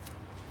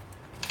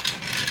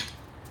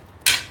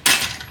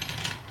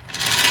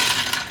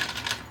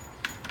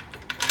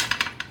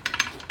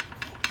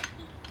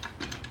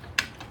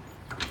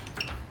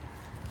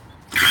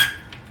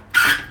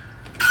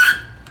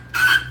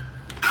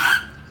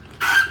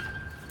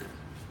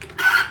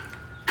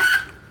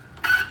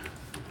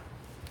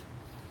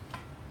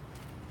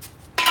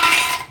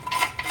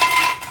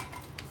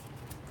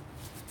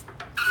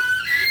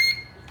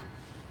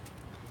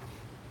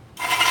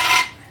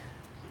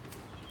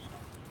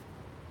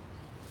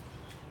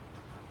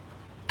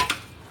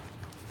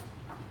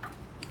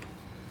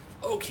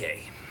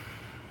 Okay.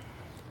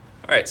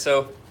 All right,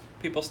 so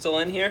people still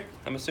in here?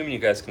 I'm assuming you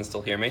guys can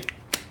still hear me.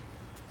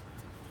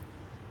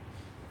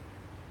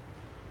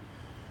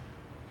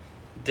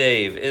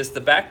 Dave, is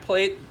the back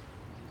plate,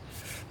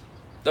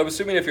 I'm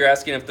assuming if you're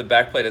asking if the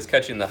back plate is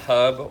catching the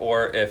hub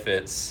or if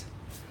it's,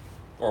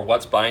 or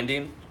what's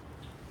binding,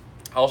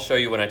 I'll show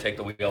you when I take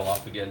the wheel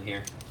off again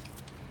here.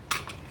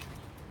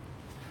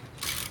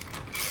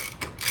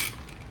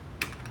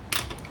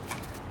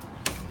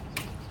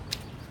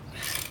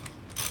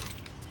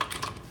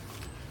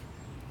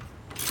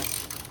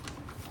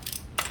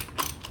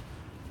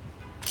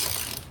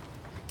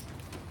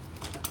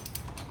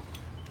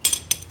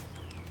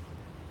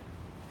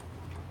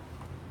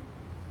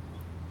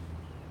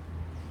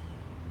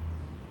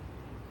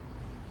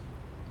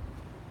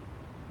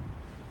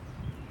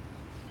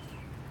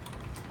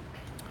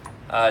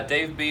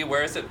 Dave B,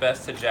 where is it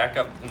best to jack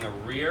up in the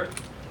rear?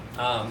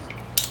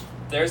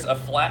 There's a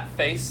flat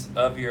face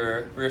of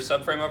your rear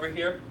subframe over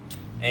here,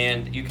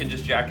 and you can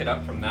just jack it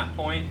up from that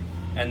point.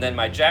 And then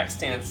my jack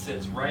stand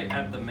sits right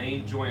at the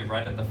main joint,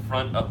 right at the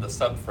front of the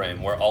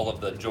subframe, where all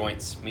of the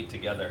joints meet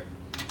together.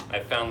 I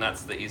found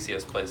that's the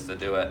easiest place to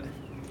do it.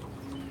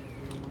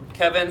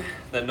 Kevin,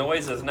 the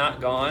noise is not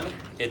gone.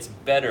 It's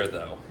better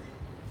though.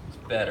 It's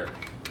better,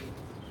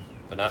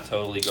 but not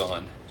totally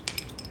gone.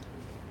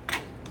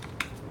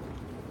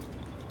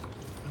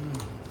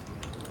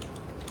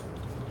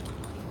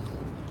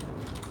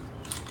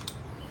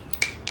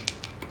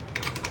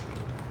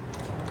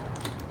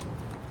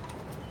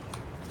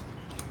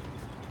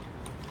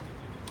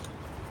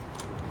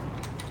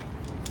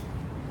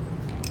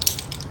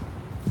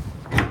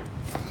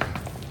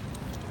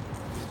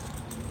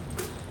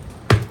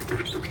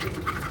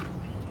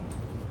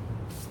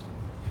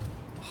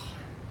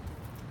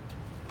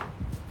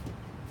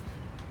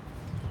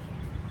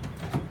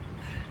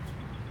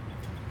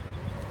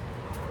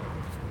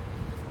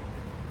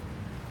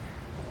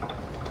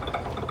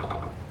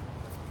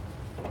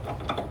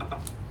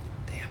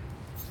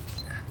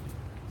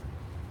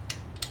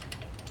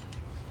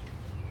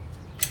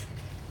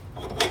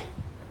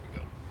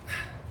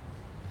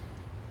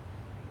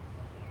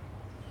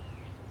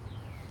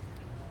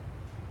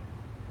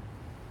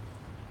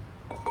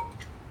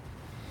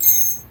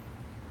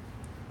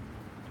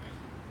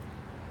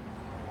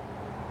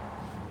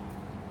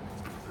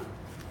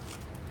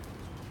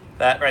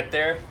 That right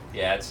there,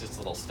 yeah, it's just a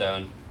little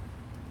stone.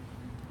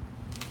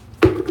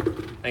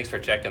 Thanks for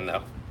checking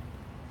though.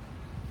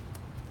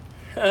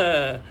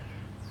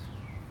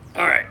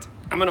 All right,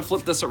 I'm gonna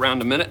flip this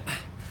around a minute,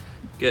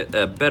 get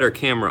a better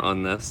camera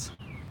on this.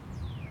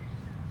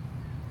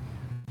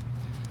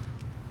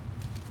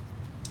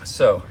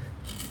 So,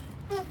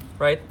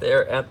 right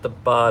there at the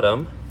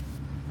bottom,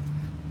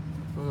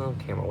 oh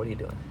camera, what are you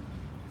doing?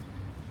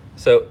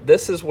 So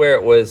this is where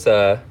it was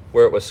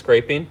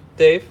scraping,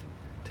 Dave,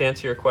 to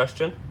answer your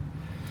question.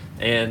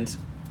 And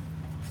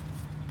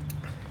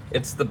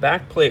it's the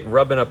back plate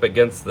rubbing up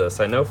against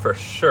this. I know for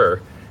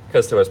sure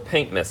because there was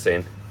paint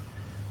missing.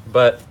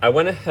 But I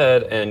went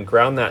ahead and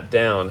ground that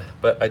down,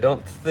 but I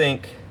don't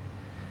think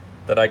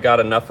that I got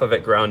enough of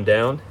it ground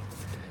down.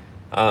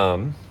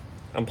 I'm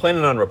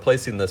planning on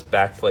replacing this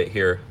back plate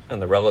here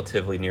in the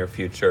relatively near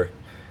future.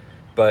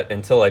 But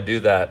until I do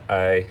that,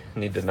 I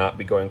need to not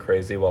be going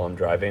crazy while I'm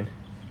driving.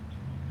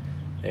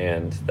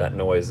 And that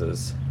noise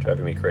is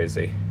driving me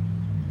crazy.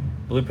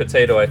 Blue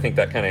potato, I think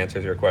that kind of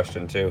answers your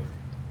question too.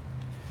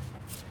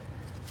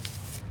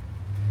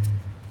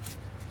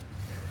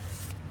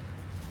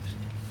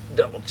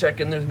 Double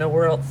checking there's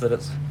nowhere else that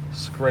it's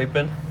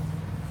scraping.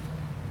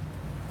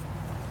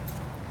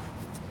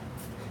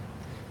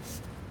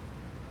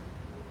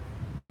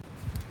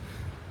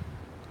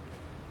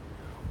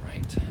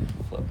 Right. just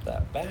flip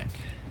that back.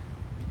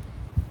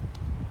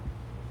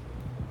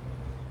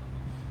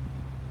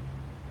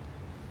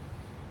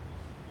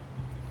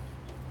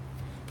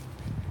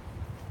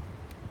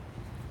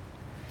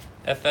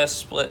 FS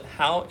split,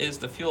 how is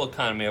the fuel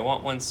economy? I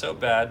want one so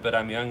bad, but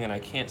I'm young and I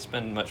can't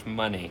spend much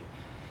money.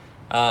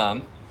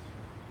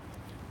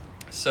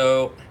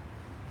 So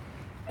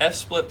F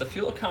split, the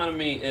fuel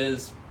economy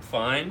is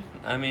fine.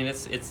 I mean,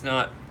 it's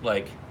not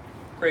like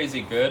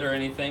crazy good or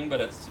anything,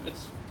 but it's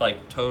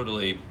like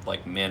totally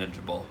like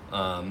manageable.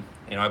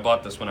 I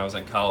bought this when I was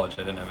in college.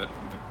 I didn't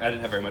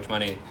have very much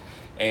money,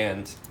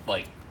 and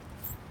like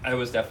I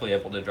was definitely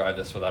able to drive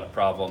this without a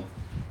problem.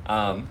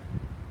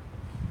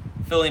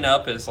 Filling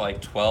up is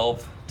like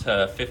 12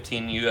 to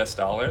 15 US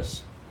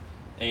dollars,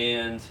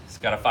 and it's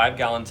got a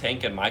 5-gallon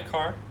tank in my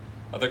car.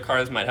 Other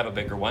cars might have a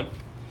bigger one.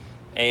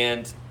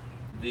 And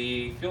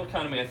the fuel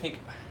economy, I think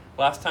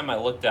last time I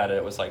looked at it,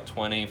 it was like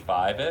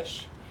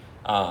 25-ish.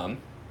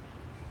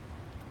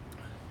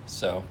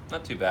 So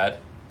not too bad.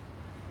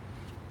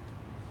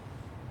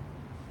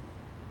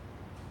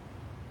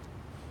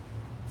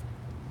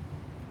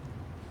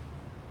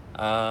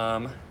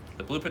 The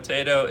blue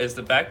potato, is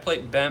the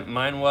backplate bent?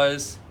 Mine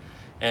was,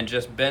 and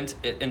just bent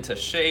it into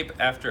shape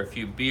after a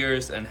few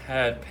beers and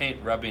had paint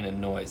rubbing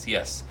and noise.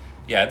 Yes.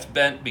 Yeah, it's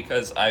bent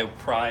because I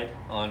pried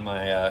on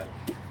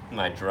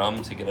my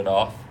drum to get it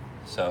off,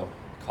 so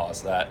it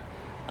caused that.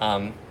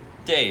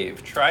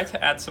 Dave, try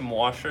to add some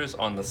washers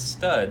on the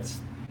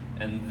studs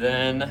and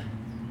then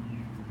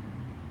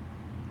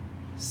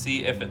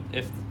see if it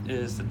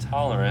is the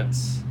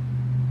tolerance.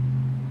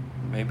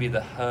 Maybe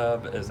the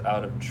hub is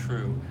out of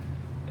true.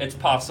 It's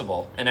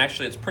possible, and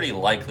actually it's pretty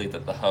likely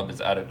that the hub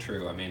is out of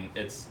true. I mean,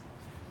 it's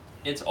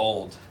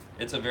old.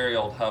 It's a very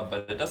old hub,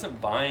 but it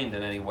doesn't bind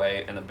in any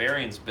way, and the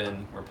bearing's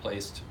been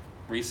replaced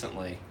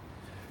recently.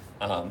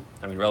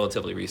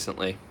 Relatively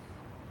recently.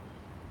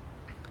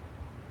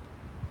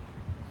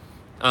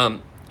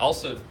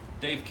 Also,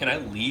 Dave, can I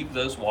leave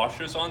those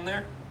washers on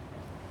there?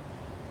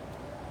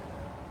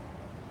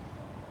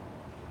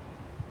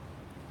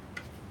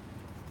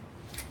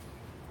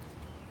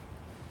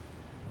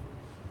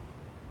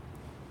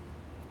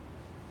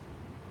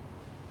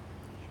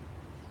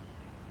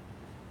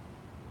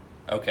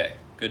 Okay,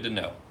 good to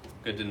know.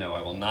 Good to know.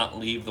 I will not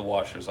leave the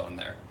washers on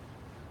there.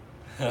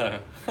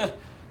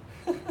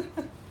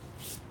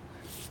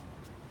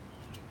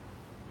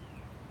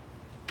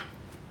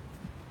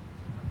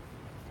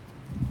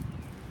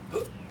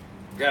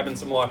 Grabbing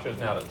some washers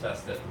now to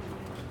test it.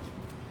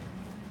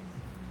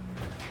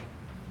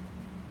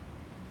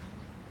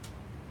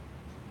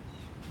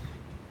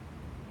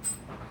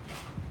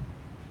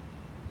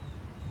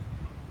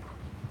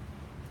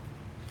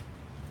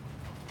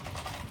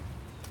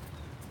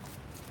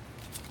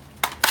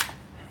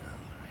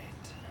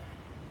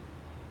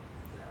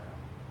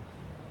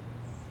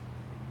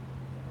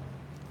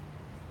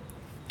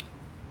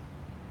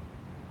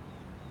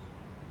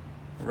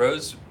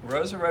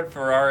 Rosa Red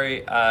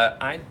Ferrari,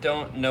 I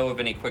don't know of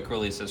any quick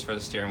releases for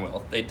the steering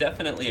wheel. They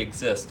definitely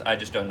exist, I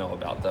just don't know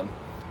about them.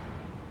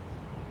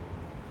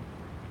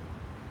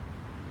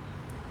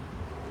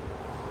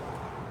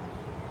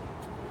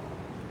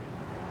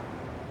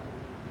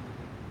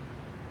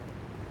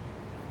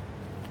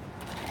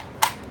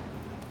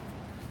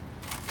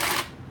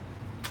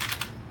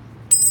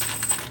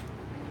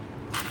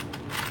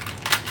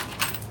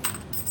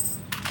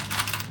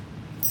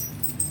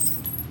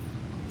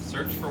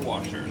 Search for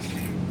washers.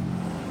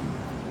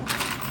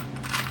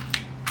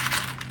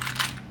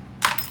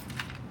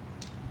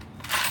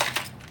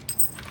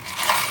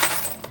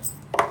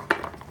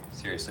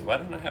 Seriously, why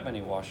don't I have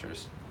any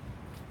washers?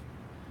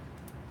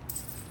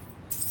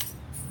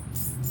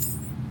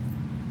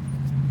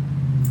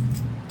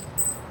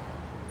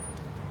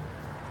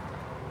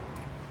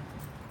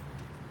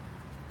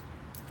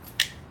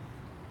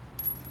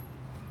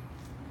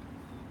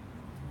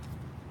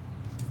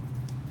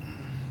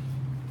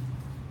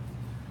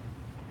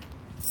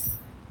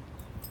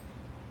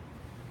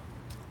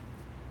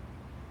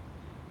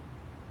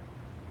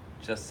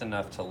 Just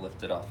enough to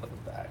lift it off of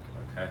the back,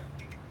 okay?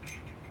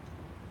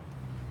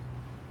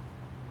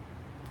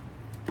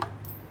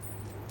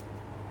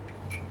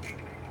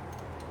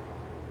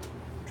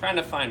 Trying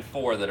to find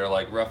 4 that are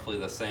like roughly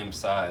the same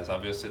size.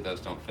 Obviously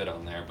those don't fit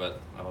on there, but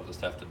I'll just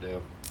have to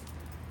do.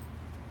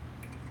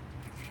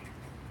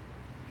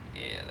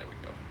 Yeah, there we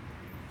go.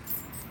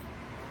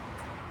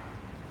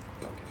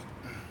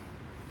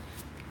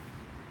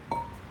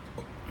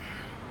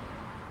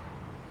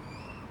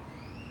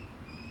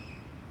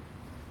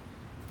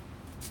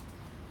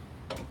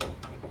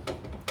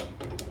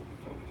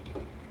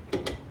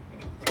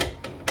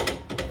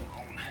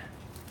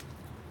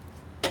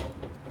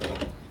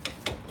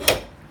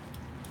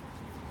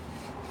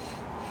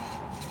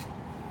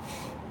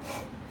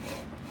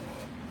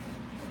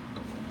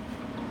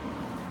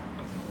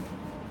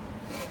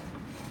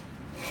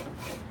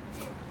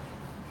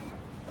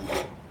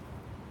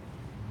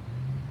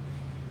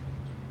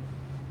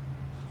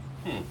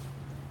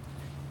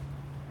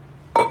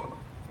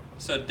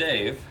 So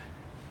Dave,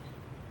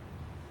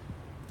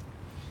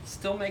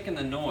 still making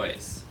the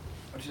noise,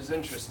 which is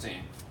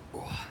interesting.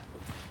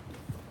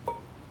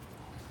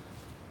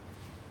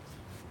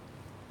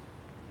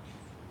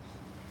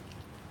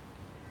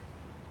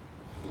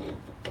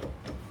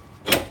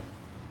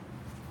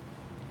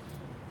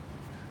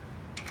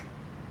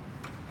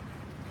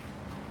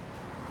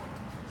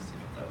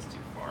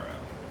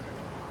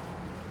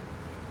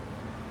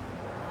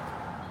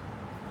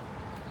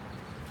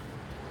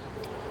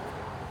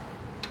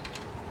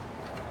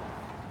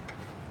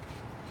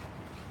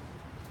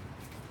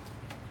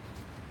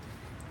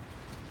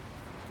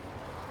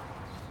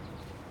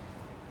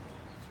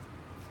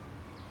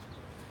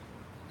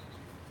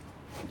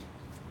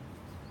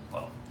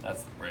 Well,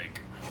 that's the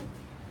brake.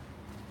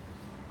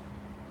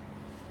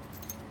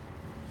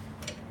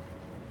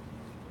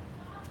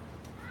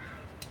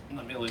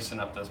 Let me loosen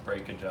up this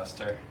brake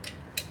adjuster.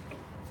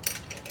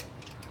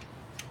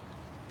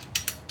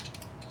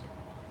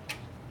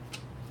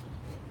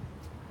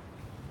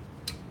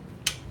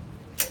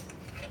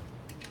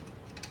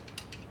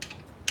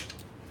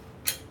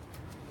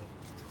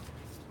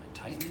 Am I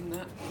tightening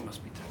that? I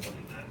must be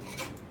tightening that.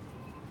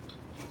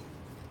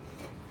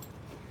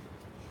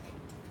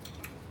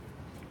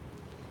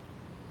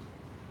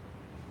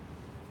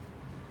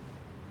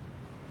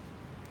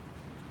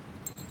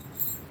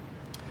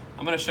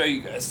 I'm going to show you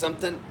guys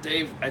something.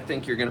 Dave, I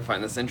think you're going to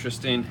find this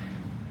interesting.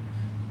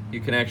 You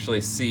can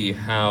actually see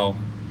how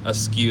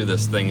askew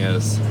this thing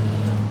is.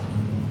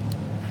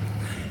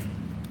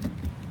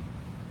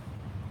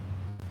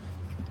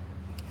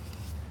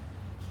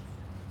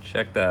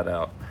 Check that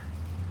out.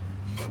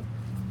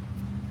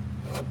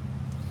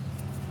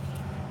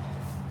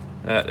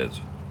 That is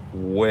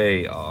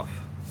way off.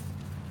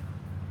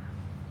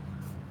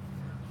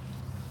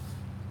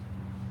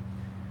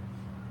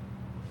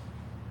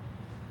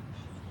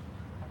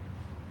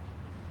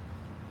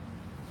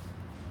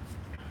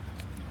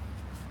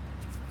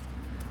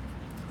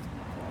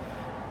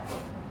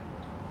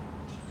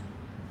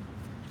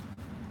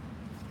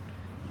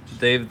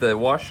 Dave, the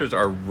washers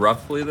are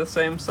roughly the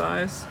same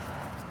size?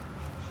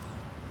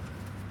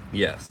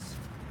 Yes.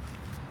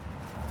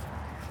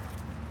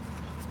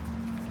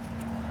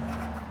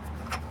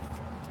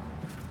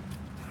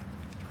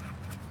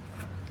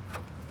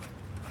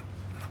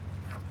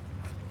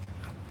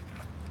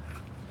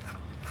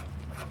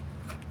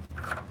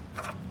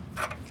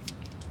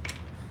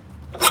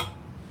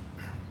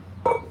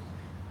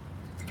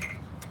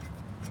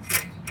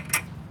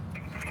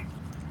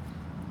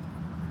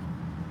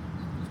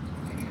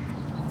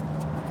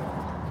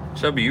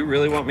 Chubby, you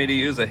really want me to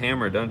use a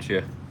hammer, don't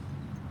you?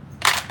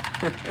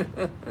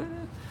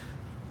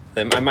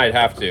 I might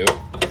have to.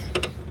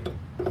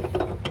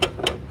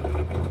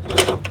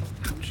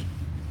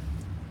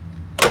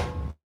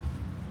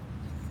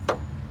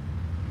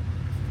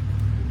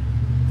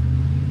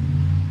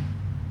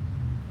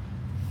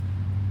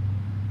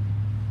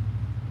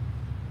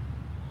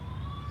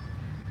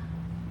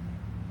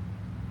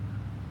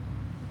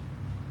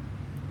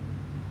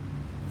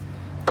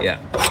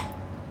 Yeah.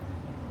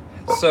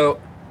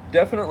 So,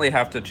 definitely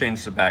have to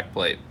change the back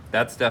plate.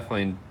 That's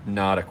definitely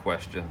not a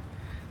question.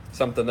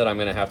 Something that I'm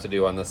going to have to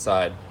do on this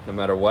side, no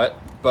matter what.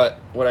 But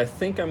what I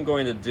think I'm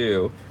going to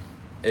do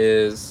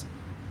is,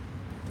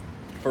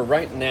 for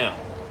right now,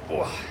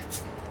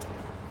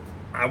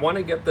 I want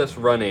to get this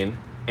running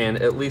and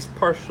at least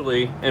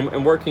partially,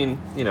 and working,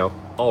 you know,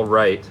 all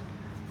right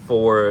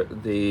for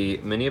the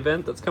mini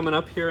event that's coming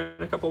up here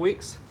in a couple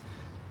weeks.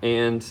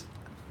 And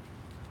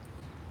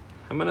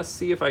I'm going to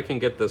see if I can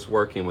get this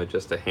working with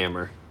just a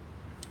hammer.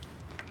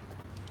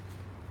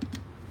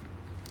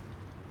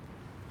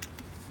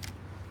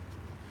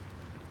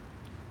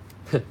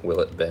 Will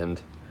it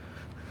bend?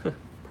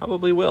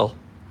 Probably will.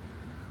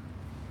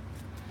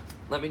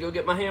 Let me go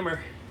get my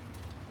hammer.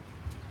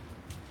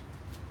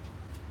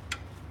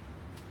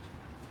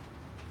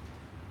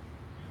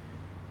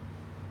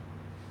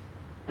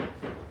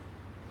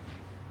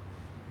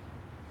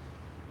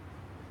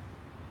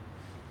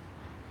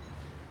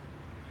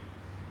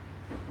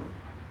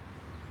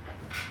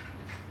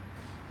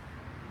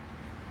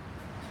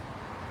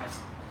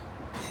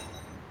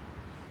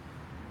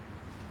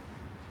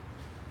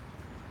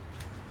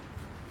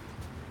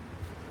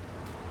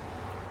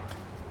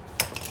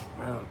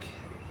 Okay.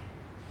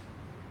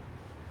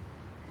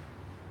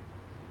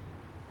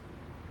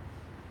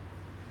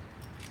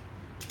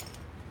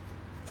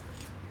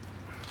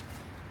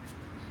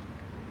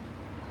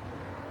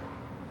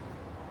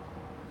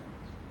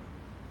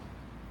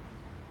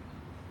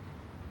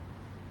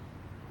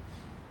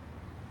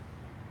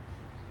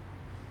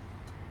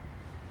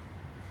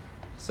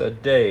 So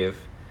Dave,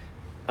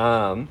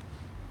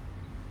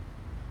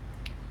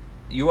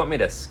 you want me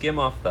to skim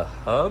off the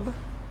hub?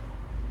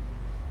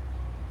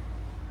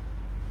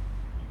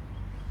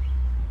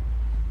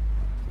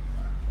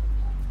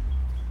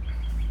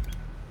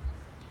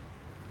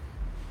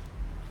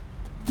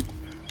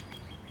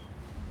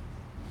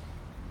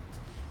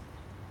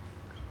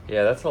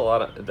 Yeah, that's a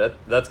lot of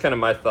that's kind of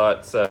my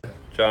thoughts,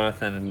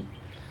 Jonathan and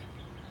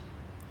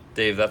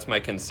Dave. That's my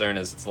concern,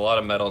 is it's a lot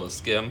of metal to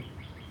skim.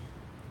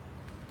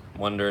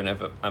 wondering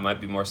if I might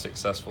be more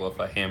successful if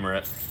I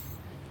hammer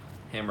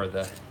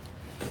the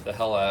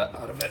hell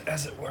out of it,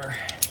 as it were.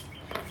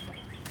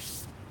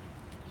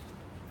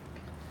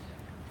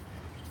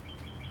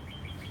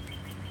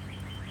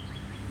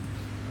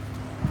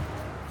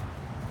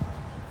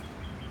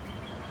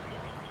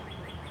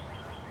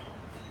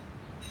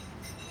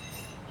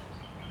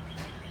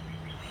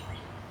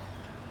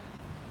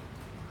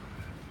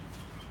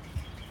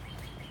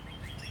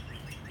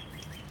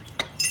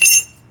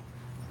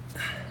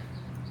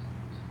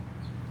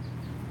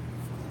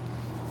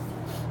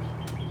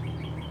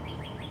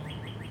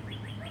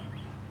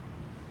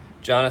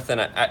 Jonathan,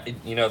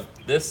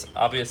 this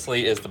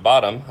obviously is the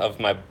bottom of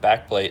my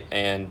back plate,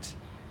 and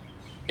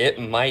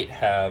it might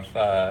have,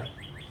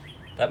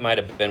 that might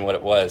have been what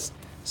it was.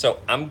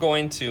 So I'm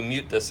going to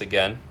mute this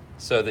again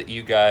so that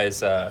you guys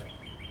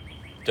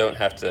don't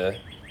have to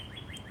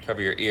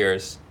cover your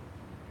ears.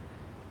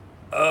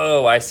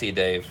 Oh, I see,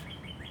 Dave.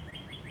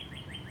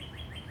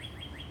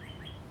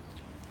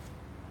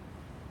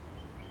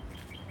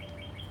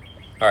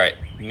 All right,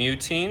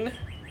 muting.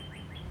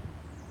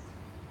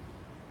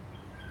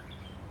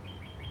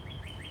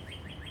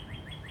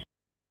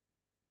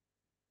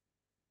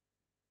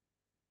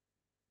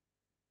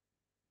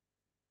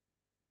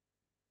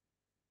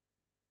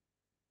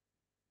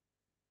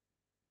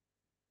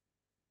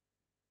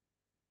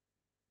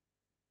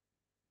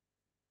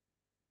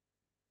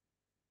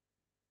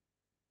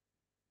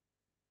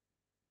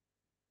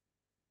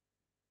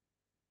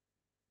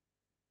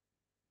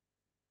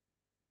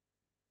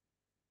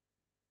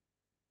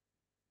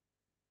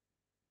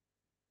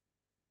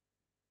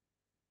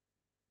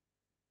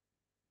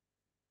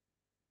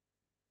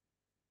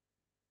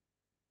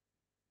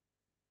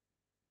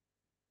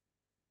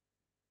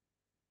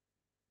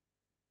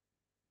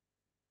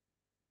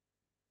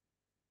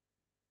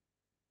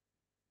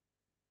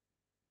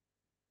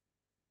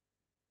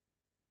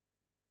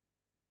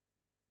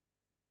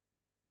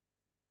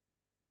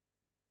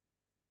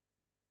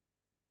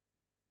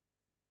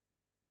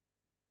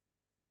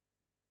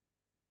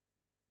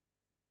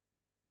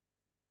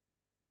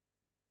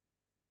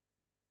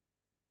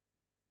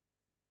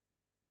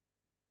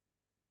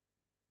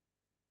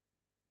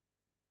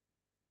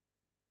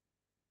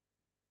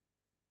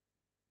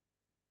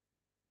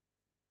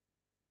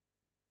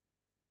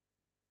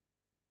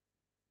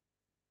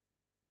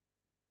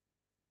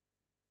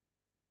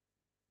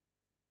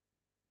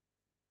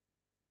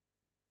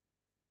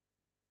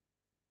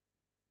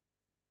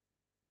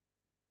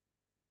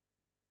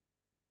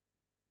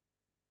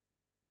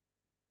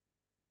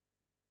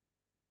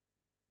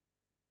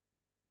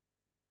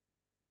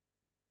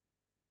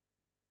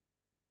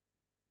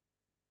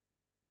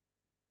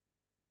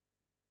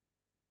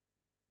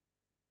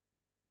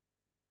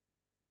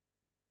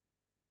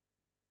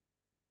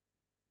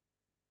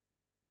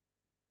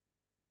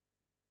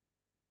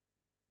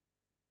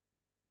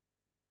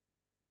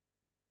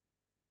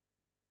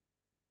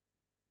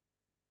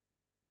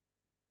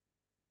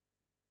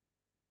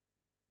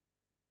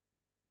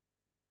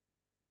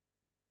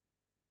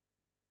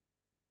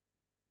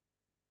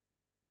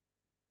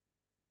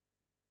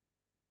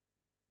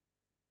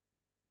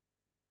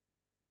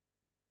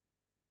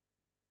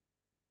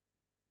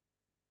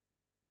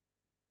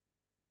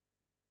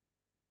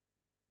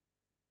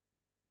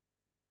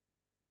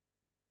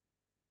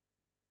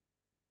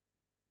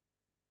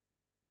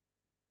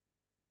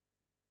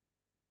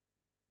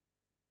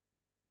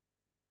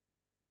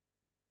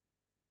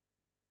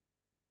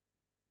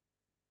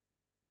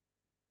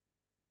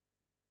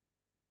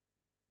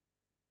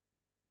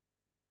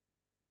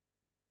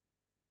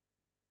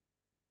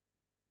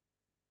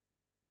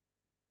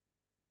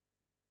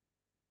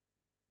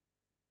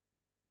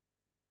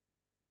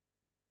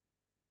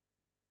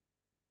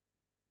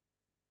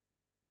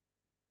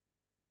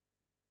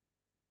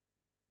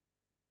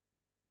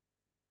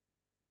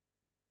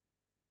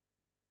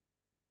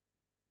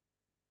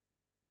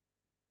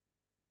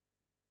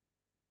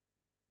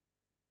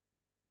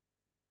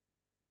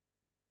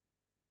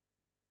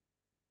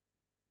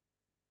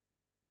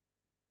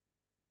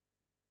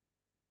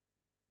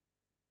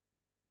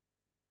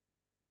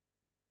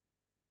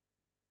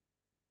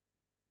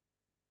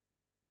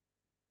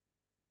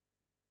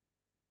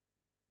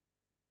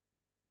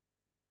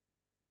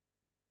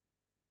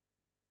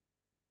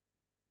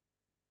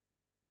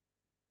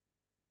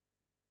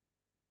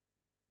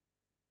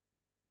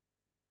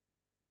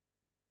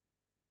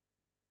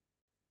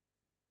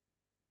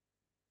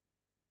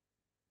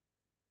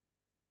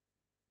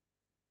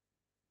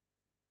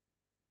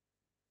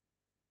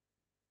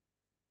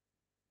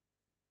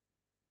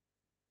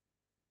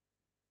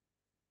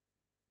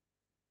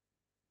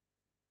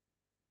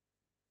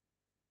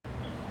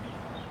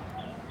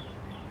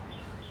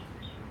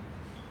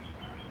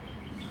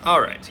 All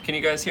right, can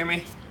you guys hear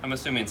me? I'm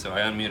assuming so.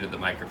 I unmuted the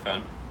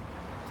microphone.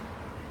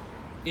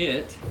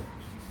 It's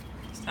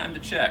time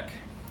to check.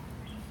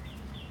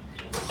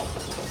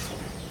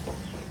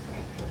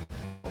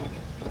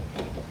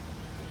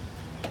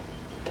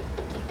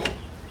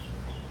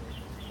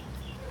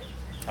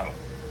 Oh.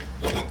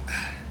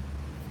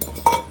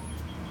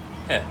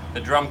 The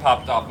drum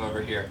popped off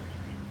over here.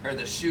 Or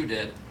the shoe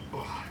did.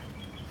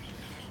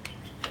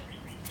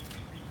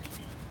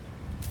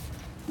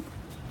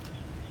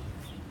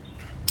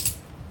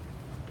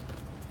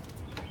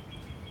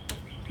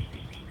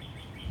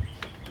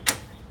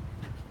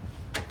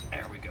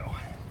 There we go.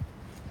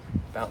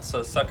 Bounce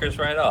those suckers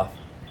right off.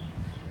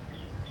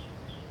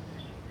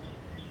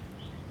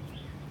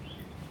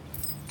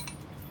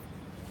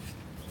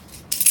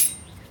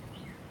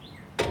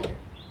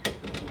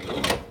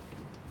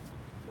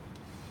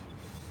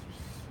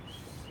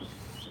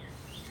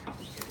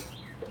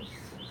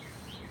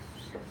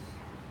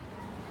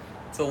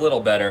 It's a little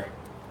better.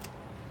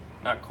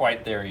 Not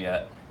quite there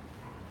yet.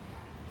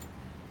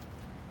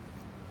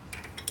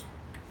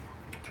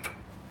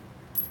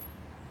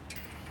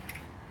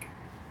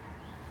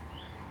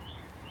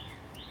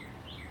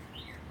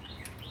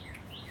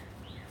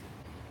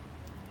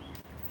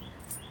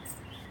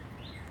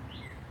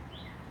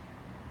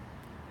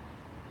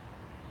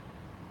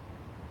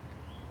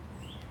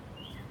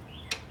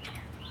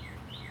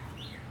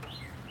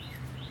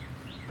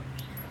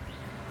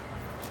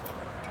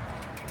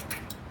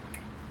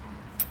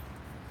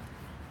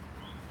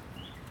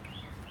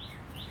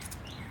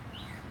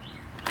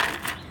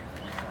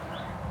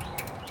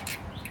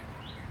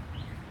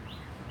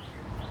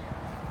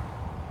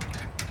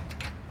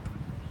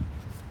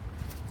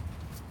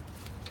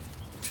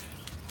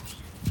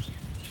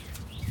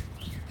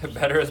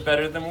 Better is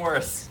better than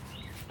worse.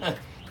 That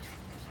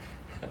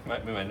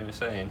might be my new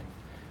saying.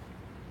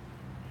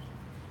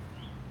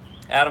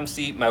 Adam,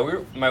 see, my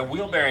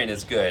wheel bearing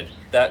is good.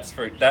 That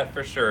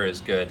for sure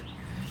is good.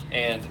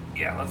 And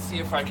yeah, let's see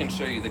if I can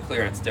show you the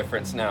clearance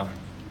difference now.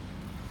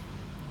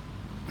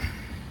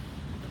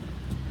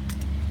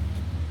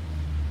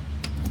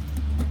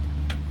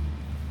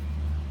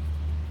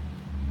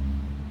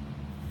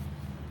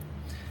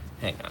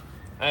 Hang on.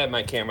 I have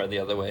my camera the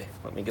other way.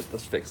 Let me get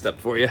this fixed up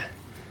for you.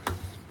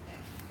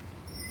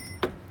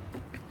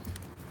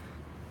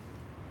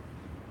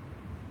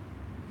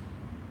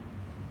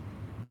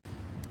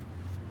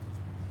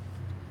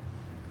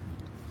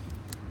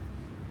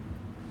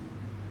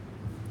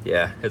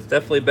 Yeah, it's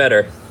definitely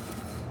better.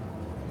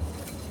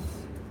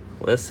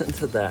 Listen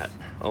to that.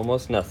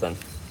 Almost nothing.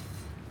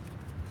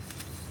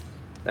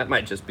 That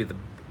might just be the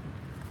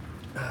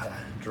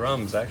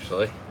drums,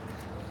 actually.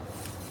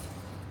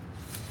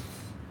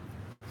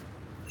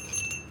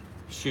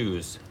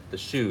 Shoes. The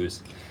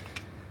shoes.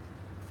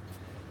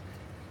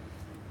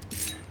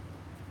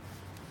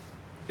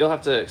 You'll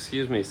have to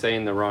excuse me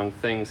saying the wrong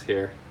things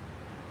here.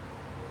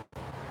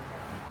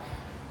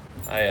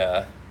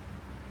 I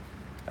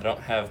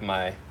don't have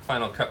my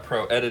Final Cut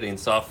Pro editing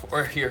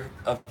software here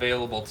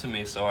available to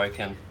me, so I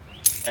can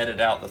edit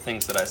out the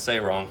things that I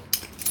say wrong.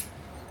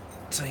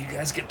 So you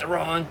guys get the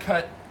raw,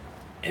 uncut,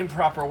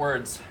 improper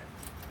words.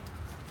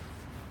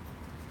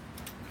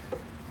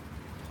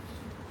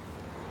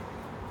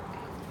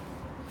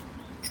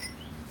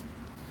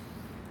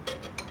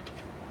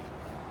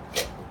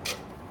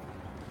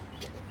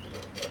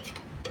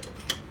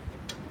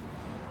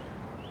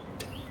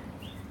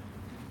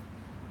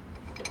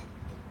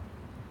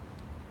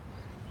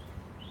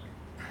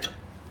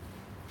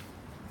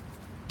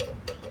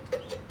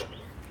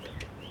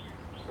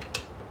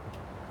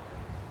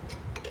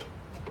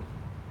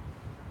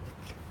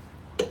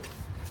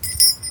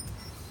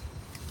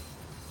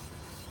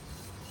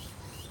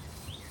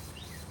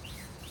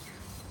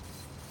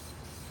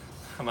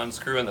 I'm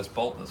unscrewing this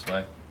bolt this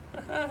way.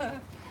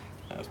 That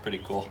was pretty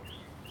cool.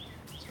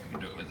 So I can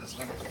do it with this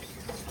one.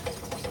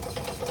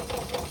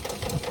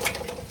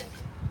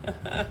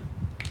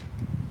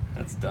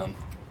 That's dumb.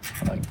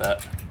 I like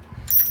that.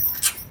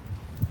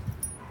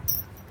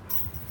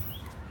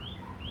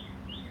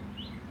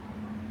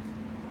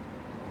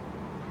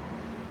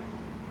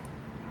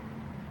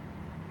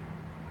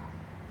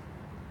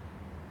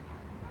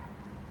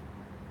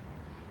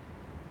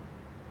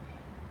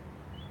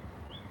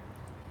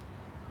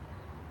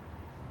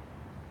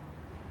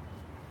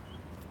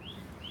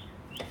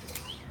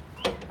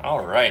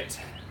 All right,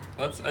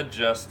 let's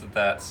adjust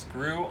that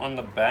screw on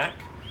the back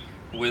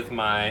with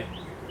my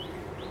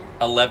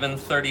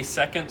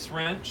 11/32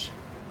 wrench.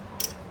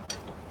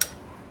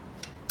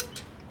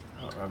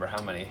 I don't remember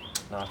how many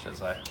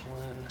notches I,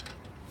 1,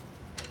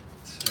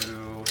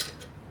 2,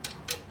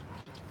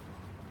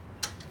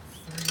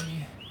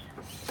 3,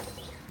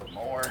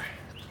 more,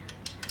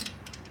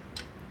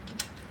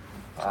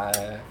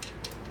 5,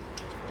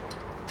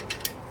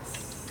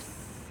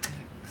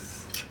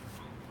 6,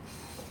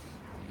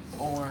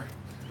 more.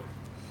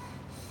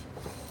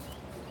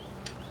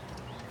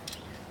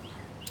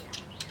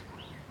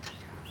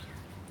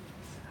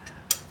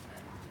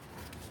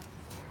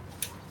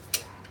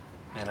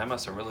 Man, I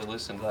must have really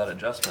loosened that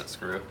adjustment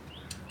screw.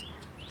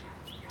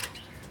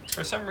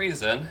 For some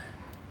reason,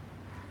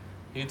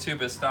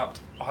 YouTube has stopped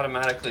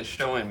automatically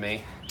showing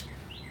me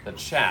the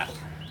chat.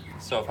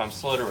 So if I'm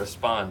slow to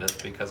respond,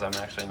 it's because I'm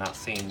actually not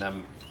seeing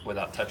them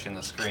without touching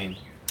the screen.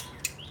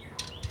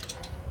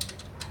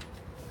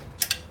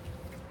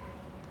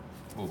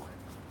 Ooh,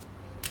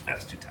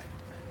 that's too tight.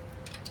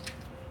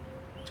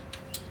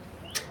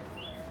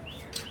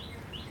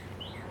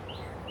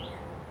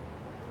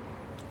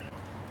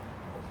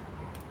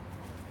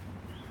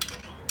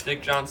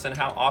 Dick Johnson,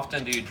 how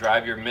often do you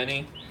drive your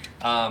Mini?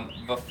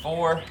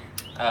 Before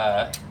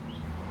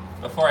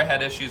I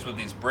had issues with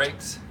these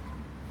brakes,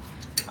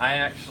 I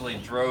actually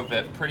drove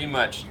it pretty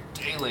much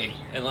daily,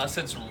 unless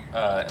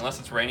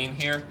it's raining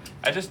here.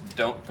 I just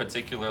don't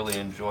particularly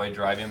enjoy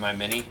driving my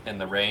Mini in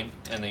the rain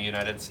in the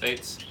United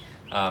States.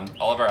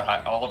 All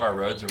of our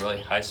roads are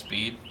really high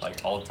speed,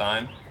 like all the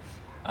time.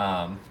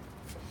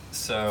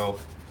 So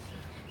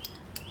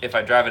if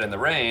I drive it in the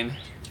rain,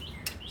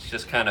 it's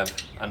just kind of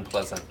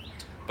unpleasant.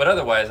 But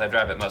otherwise, I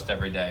drive it most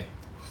every day.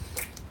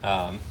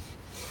 Um,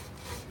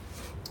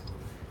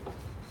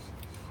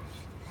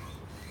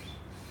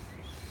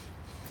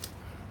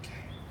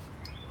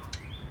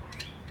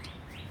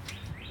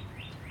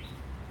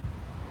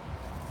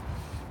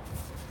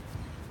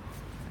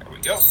 there we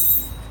go.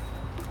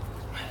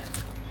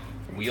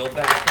 Wheel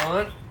back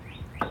on.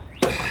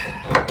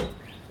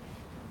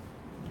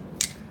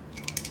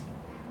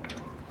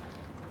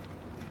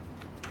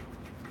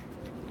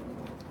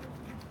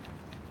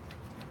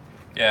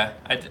 Yeah,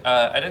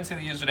 I didn't see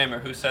the username or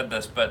who said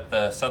this, but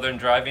the Southern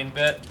driving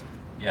bit,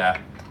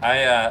 yeah.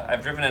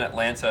 I've driven in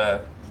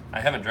Atlanta. I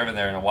haven't driven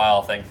there in a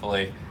while,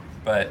 thankfully,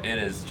 but it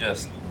is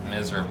just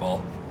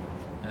miserable.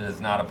 It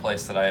is not a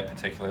place that I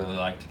particularly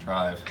like to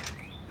drive.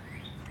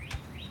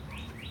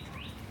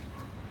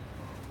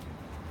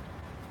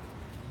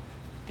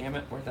 Damn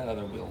it, where'd that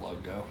other wheel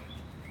lug go?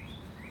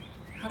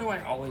 How do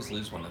I always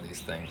lose one of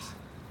these things?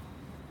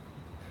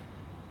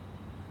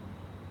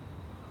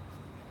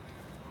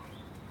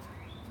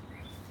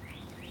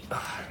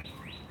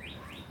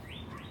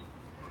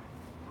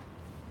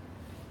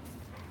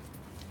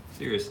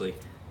 Seriously,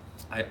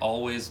 I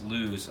always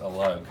lose a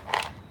lug.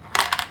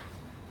 I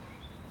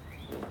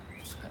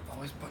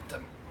always put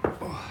them.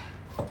 Oh.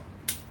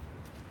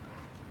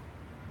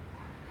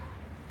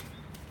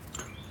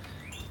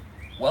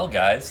 Well,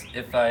 guys,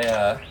 if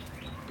I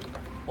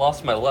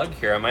lost my lug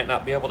here, I might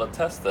not be able to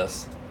test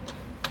this.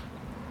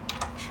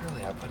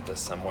 Surely I put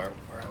this somewhere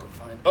where I would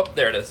find. Oh,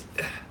 there it is.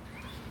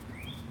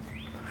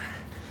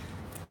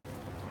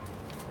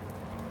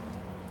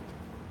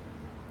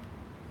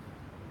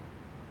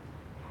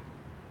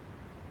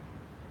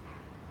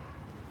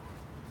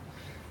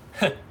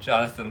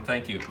 Jonathan,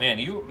 thank you. Man,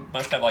 you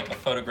must have like a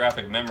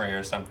photographic memory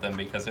or something,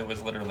 because it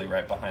was literally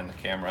right behind the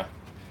camera.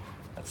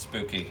 That's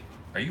spooky.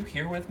 Are you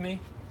here with me?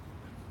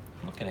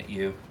 I'm looking at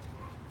you.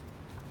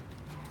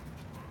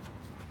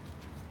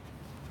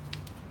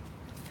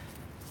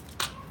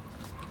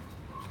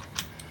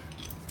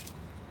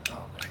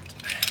 All right.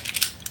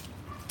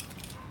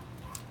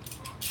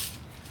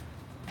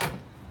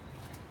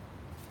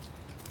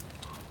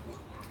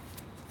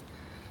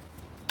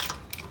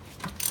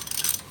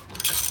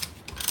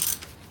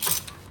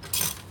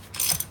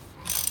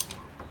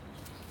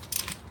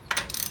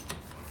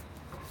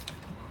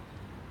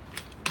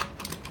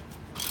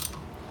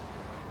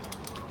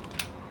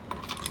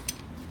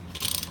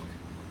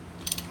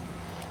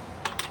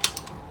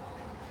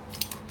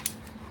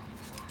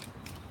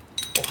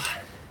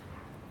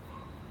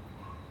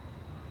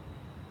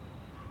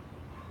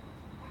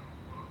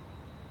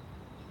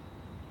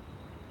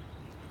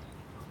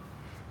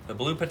 The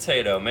blue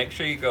potato, make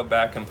sure you go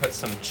back and put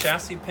some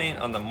chassis paint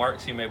on the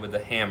marks you made with the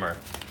hammer.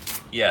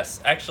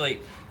 Yes, actually,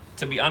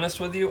 to be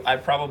honest with you, I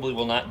probably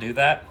will not do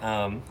that,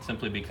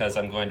 simply because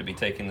I'm going to be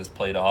taking this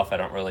plate off. I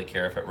don't really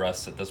care if it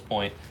rusts at this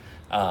point.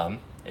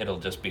 It'll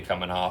just be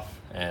coming off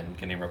and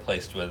getting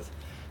replaced with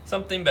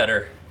something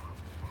better.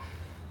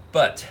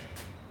 But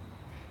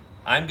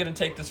I'm gonna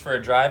take this for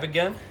a drive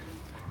again.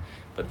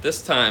 But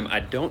this time,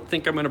 I don't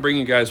think I'm gonna bring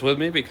you guys with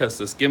me, because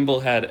this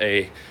gimbal had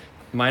a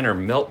minor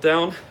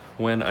meltdown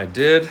when I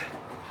did.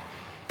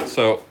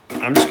 So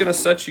I'm just gonna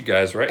set you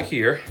guys right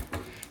here.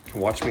 You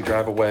can watch me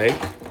drive away.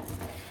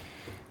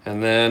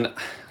 And then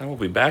I will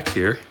be back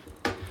here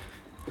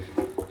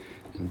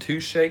in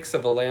 2 shakes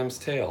of a lamb's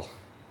tail.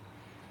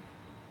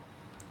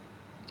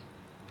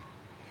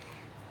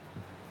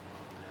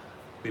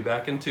 Be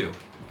back in 2.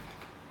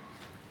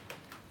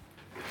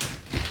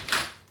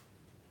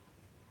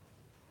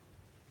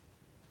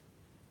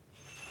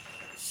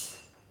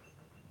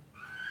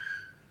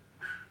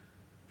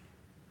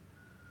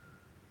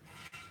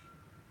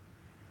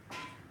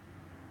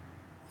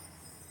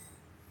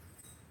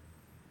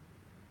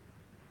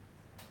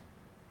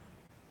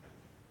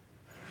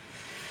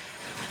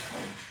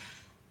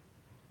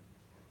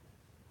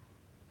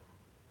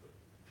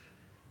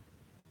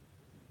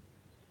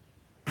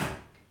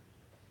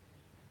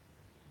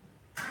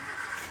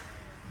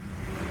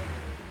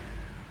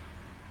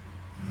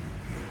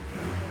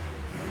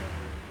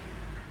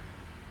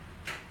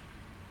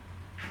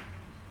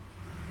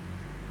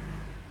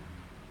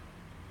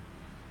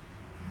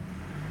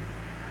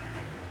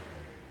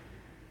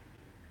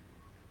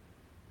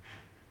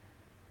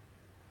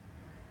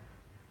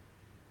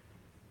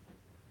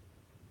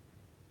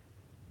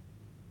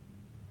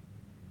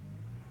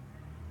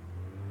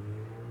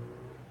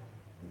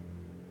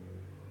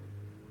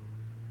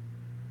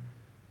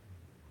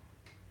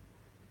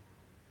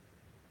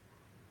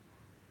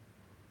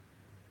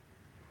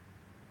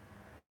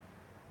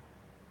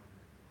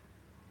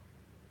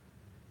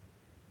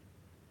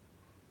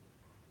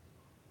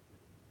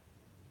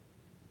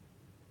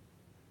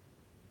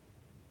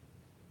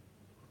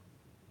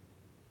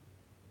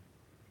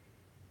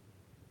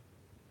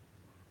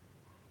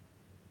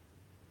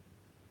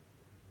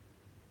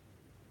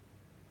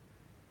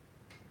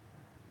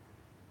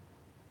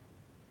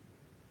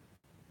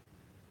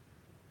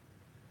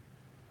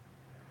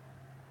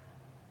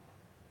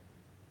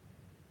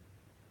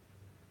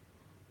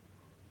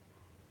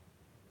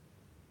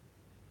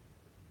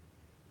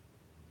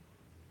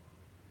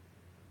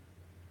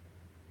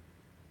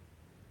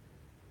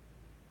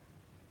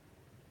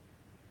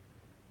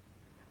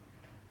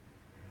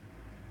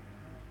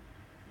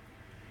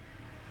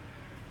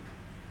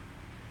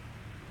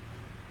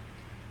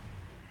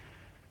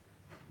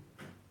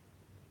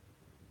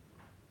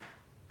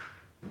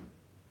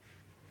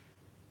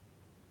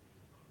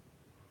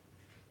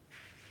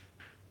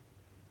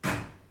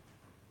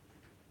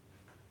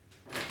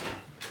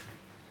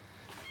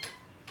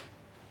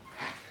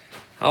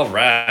 All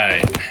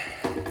right.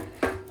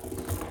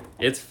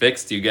 It's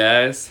fixed, you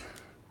guys.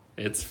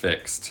 It's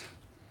fixed.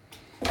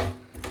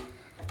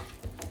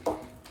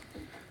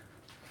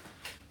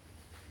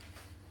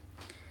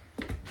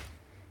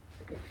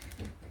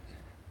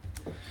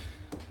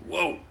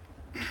 Whoa.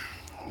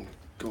 I'm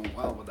going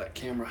wild with that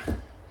camera.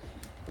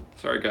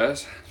 Sorry,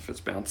 guys, if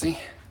it's bouncy.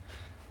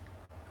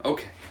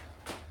 Okay.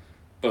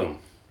 Boom.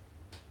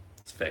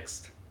 It's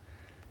fixed.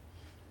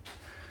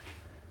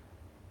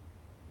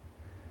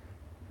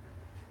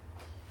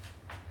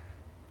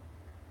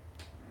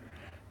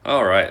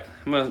 All right,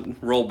 I'm gonna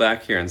roll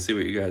back here and see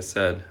what you guys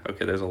said.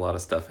 Okay, there's a lot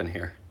of stuff in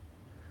here.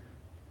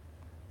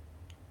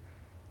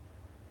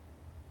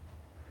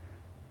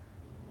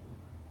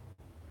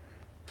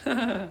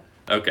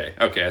 Okay,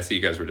 I see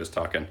you guys were just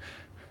talking.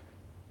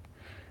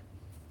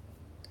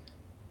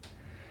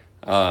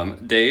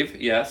 Dave,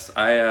 yes,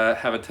 I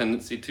have a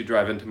tendency to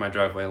drive into my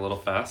driveway a little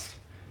fast.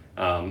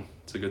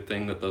 It's a good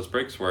thing that those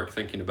brakes work,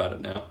 thinking about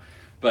it now.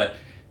 But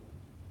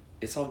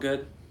it's all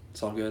good.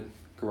 It's all good.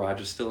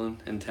 Garage is still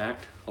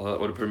intact. Although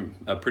it would have been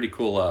a pretty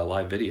cool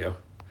live video.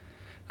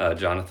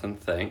 Jonathan,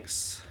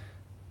 thanks.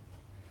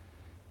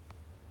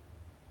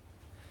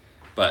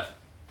 But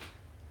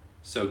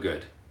so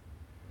good.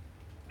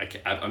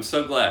 I'm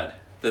so glad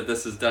that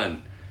this is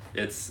done.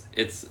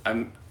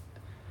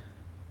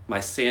 My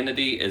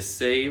sanity is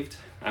saved.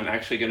 I'm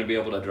actually going to be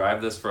able to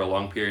drive this for a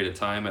long period of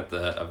time at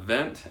the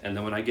event, and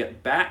then when I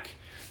get back,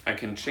 I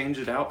can change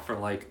it out for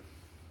like,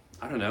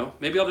 I don't know,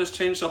 maybe I'll just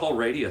change the whole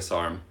radius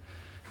arm.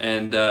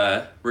 And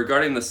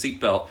regarding the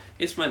seatbelt,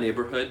 it's my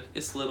neighborhood.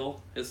 It's a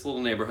little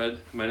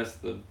neighborhood, minus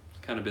the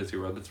kind of busy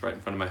road that's right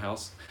in front of my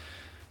house.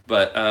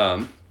 But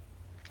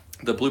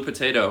the Blue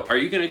Potato, are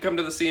you going to come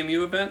to the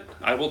CMU event?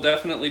 I will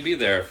definitely be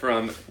there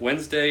from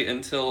Wednesday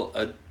until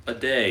a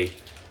day.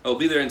 I'll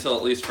be there until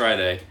at least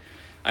Friday.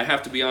 I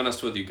have to be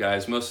honest with you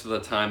guys, most of the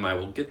time I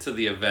will get to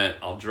the event,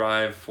 I'll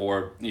drive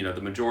for,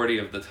 the majority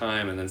of the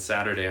time, and then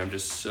Saturday I'm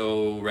just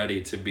so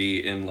ready to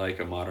be in like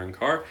a modern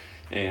car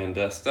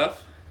and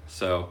stuff.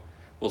 So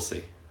we'll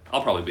see.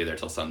 I'll probably be there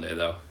till Sunday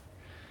though.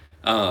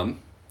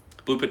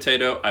 Blue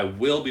Potato, I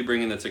will be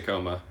bringing the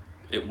Tacoma.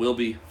 It will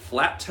be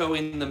flat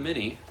towing the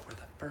Mini for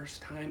the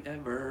first time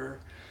ever.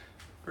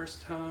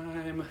 First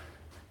time.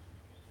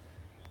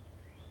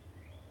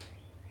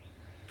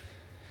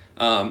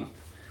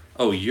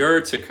 Oh,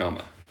 your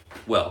Tacoma.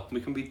 Well, we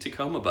can be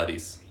Tacoma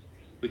buddies.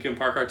 We can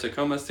park our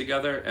Tacomas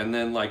together, and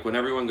then like when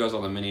everyone goes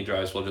on the mini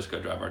drives, we'll just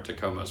go drive our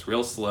Tacomas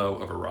real slow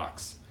over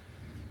rocks.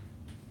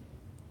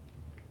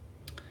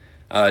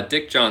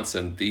 Dick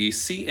Johnson, the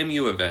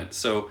CMU event.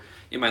 So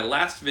in my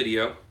last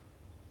video,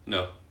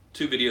 no,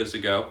 2 videos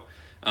ago,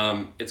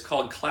 it's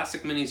called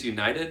Classic Minis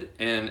United,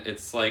 and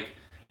it's like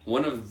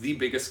one of the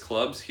biggest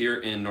clubs here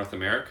in North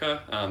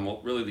America,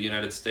 well, really the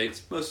United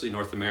States, mostly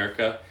North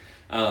America,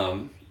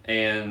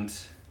 and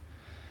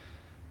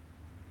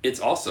it's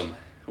awesome.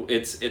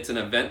 It's an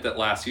event that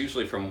lasts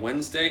usually from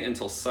Wednesday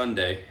until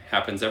Sunday,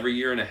 happens every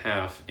year and a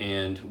half,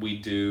 and we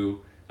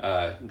do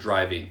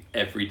driving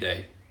every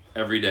day,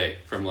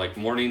 from like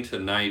morning to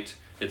night.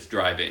 It's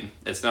driving.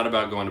 It's not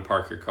about going to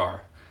park your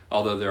car,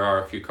 although there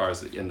are a few cars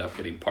that end up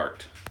getting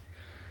parked.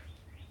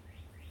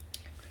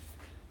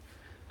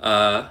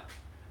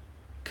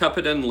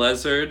 Cuppet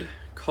Lizard,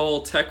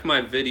 Cole, tech my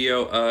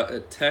video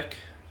of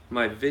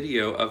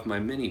my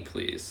Mini,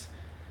 please.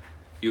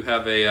 You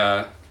have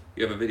a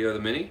video of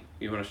the Mini?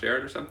 You want to share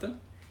it or something?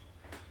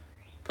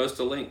 Post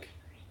a link.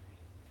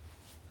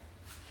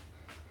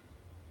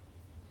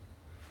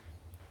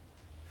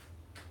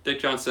 Dick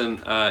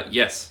Johnson,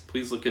 yes,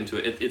 please look into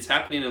it. It's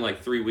happening in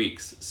like 3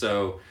 weeks,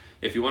 so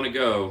if you want to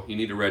go, you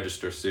need to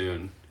register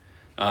soon.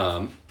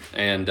 And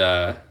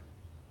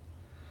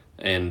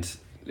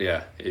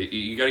yeah,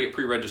 you got to get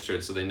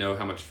pre-registered so they know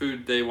how much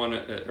food they want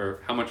to,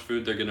 or how much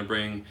food they're going to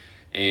bring,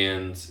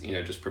 and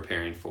just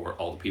preparing for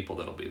all the people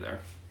that'll be there.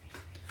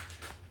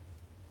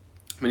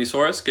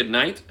 Minisaurus, good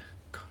night,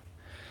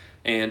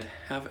 and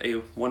have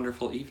a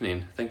wonderful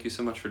evening. Thank you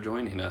so much for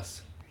joining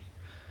us.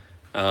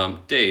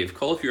 Dave,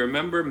 Cole, if you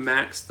remember,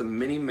 Max, the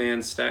mini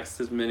man, stacks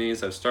his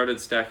minis. I've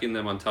started stacking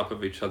them on top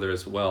of each other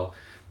as well.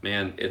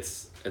 Man, it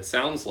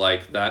sounds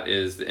like that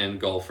is the end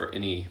goal for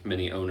any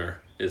mini owner,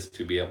 is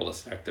to be able to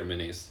stack their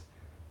minis.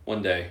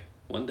 One day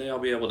I'll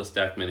be able to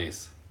stack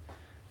minis.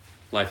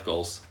 Life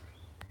goals.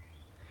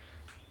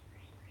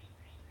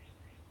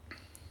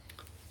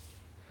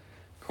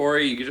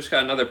 Corey, you just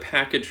got another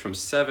package from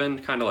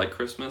Seven, kind of like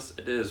Christmas.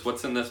 It is.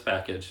 What's in this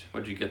package?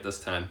 What'd you get this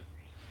time?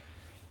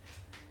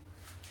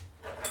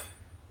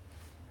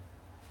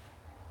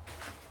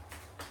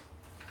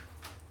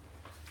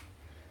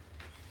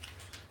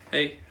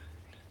 Hey,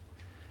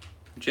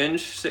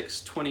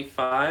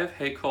 Ginge625.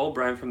 Hey Cole,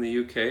 Brian from the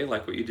UK.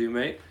 Like what you do,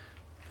 mate.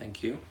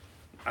 Thank you.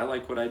 I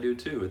like what I do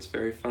too. It's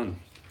very fun.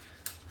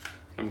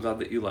 I'm glad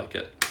that you like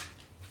it.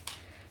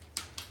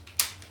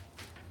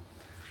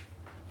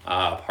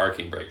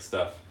 Parking brake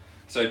stuff.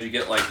 So did you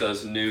get like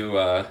those new,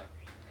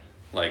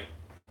 like,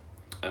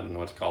 I don't know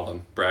what to call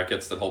them,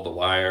 brackets that hold the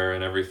wire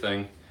and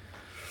everything?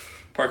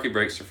 Parking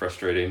brakes are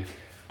frustrating.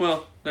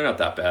 Well, they're not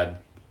that bad,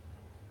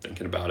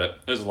 thinking about it.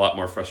 There's a lot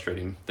more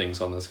frustrating things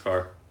on this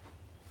car.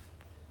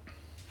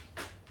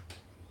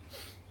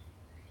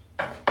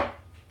 I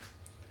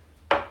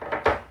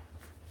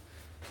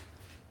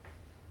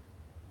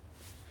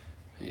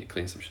need to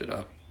clean some shit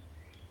up.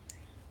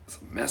 It's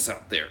a mess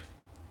out there.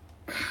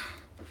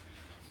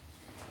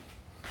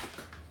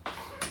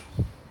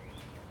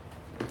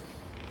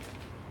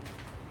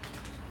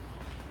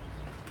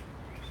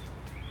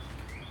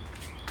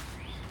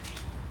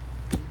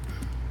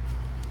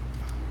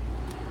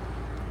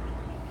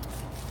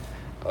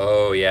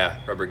 Oh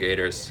yeah, rubber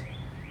gaiters.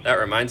 That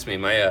reminds me,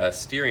 my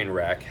steering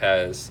rack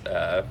has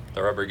the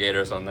rubber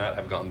gaiters on that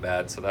have gone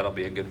bad, so that'll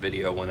be a good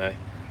video when I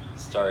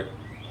start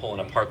pulling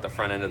apart the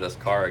front end of this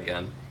car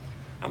again.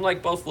 I'm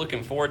like both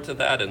looking forward to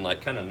that and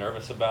like kind of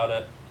nervous about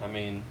it. I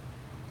mean,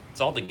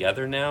 it's all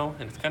together now,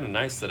 and it's kind of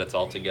nice that it's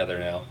all together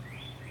now.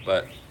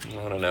 But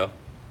I don't know.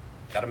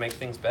 Got to make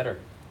things better.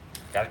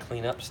 Got to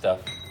clean up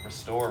stuff.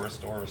 Restore,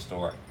 restore,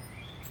 restore.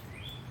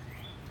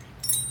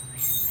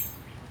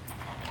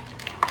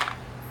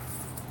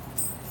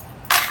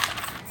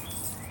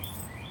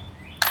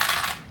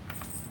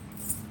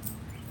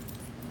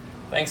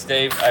 Thanks,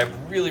 Dave. I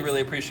really,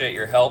 really appreciate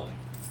your help.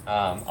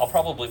 I'll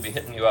probably be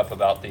hitting you up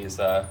about these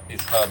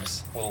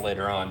hubs a little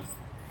later on,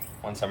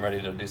 once I'm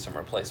ready to do some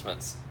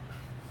replacements.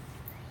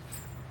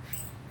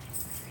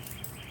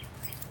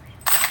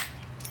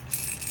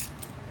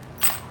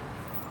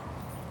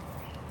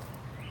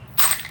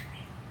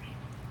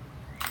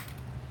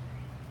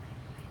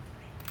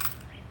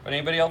 But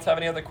anybody else have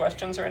any other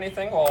questions or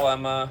anything while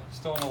I'm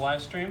still in the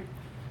live stream?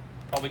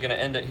 Probably going to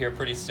end it here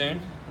pretty soon,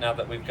 now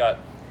that we've got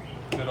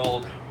good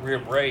old rear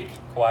brake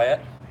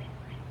quiet.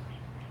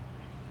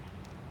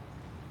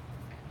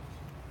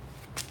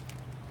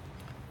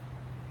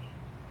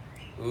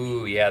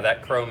 Ooh, yeah,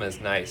 that chrome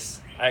is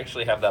nice. I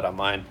actually have that on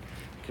mine.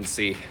 You can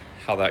see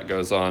how that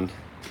goes on.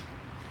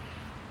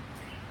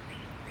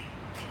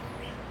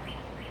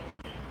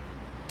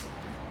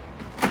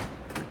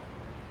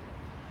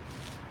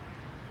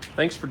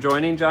 Thanks for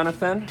joining,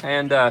 Jonathan.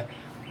 And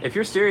if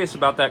you're serious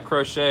about that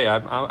crochet,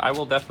 I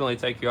will definitely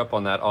take you up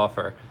on that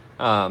offer.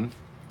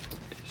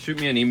 Shoot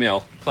me an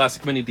email,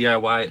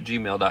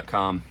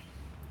 classicminidiy@gmail.com.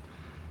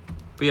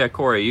 But yeah,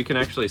 Corey, you can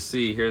actually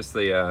see, here's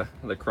the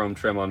chrome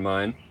trim on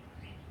mine.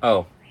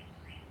 Oh,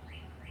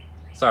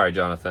 sorry,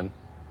 Jonathan.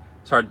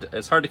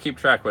 It's hard to keep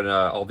track when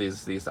all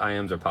these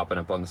IMs are popping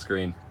up on the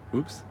screen.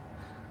 Oops.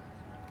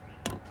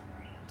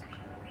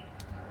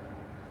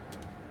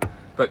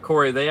 But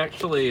Corey, they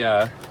actually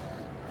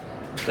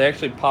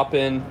pop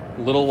in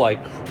little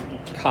like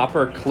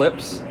copper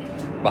clips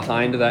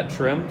behind that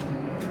trim,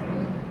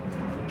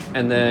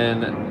 and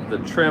then the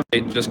trim,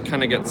 it just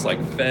kind of gets like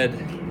fed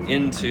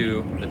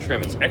into the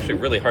trim. It's actually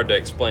really hard to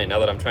explain. Now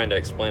that I'm trying to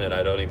explain it,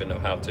 I don't even know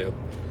how to.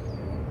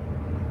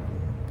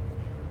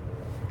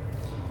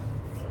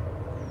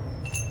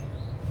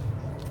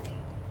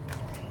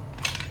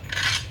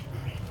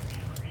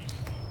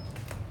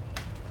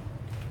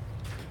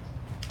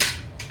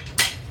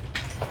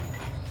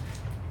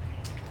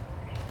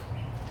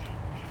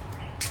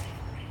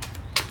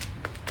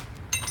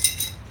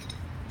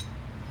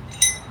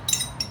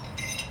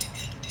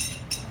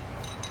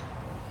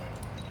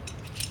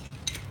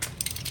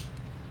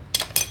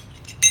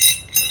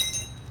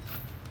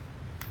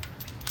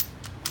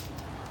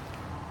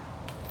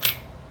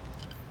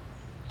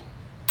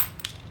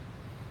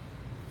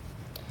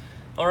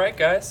 All right,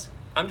 guys,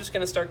 I'm just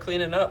gonna start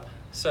cleaning up.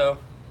 So,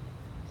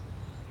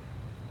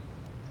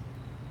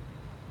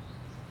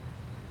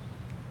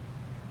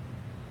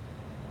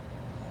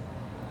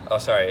 oh,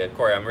 sorry,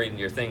 Corey, I'm reading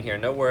your thing here.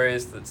 No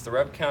worries, it's the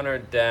rev counter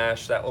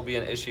dash. That will be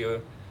an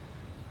issue.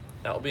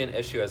 That will be an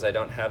issue as I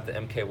don't have the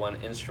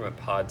MK1 instrument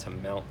pod to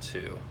mount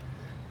to.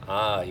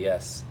 Ah,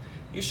 yes.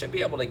 You should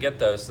be able to get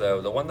those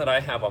though. The one that I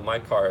have on my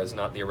car is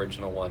not the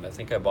original one. I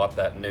think I bought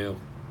that new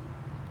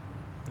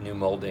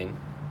molding.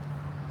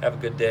 Have a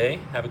good day.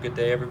 Have a good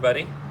day,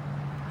 everybody.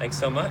 Thanks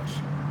so much.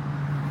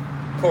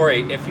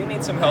 Corey, if you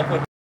need some help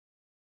with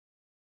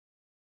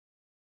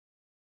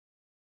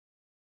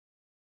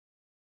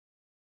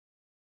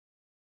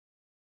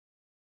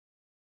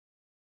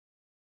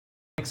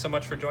thanks so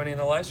much for joining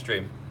the live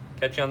stream.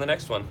 Catch you on the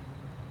next one.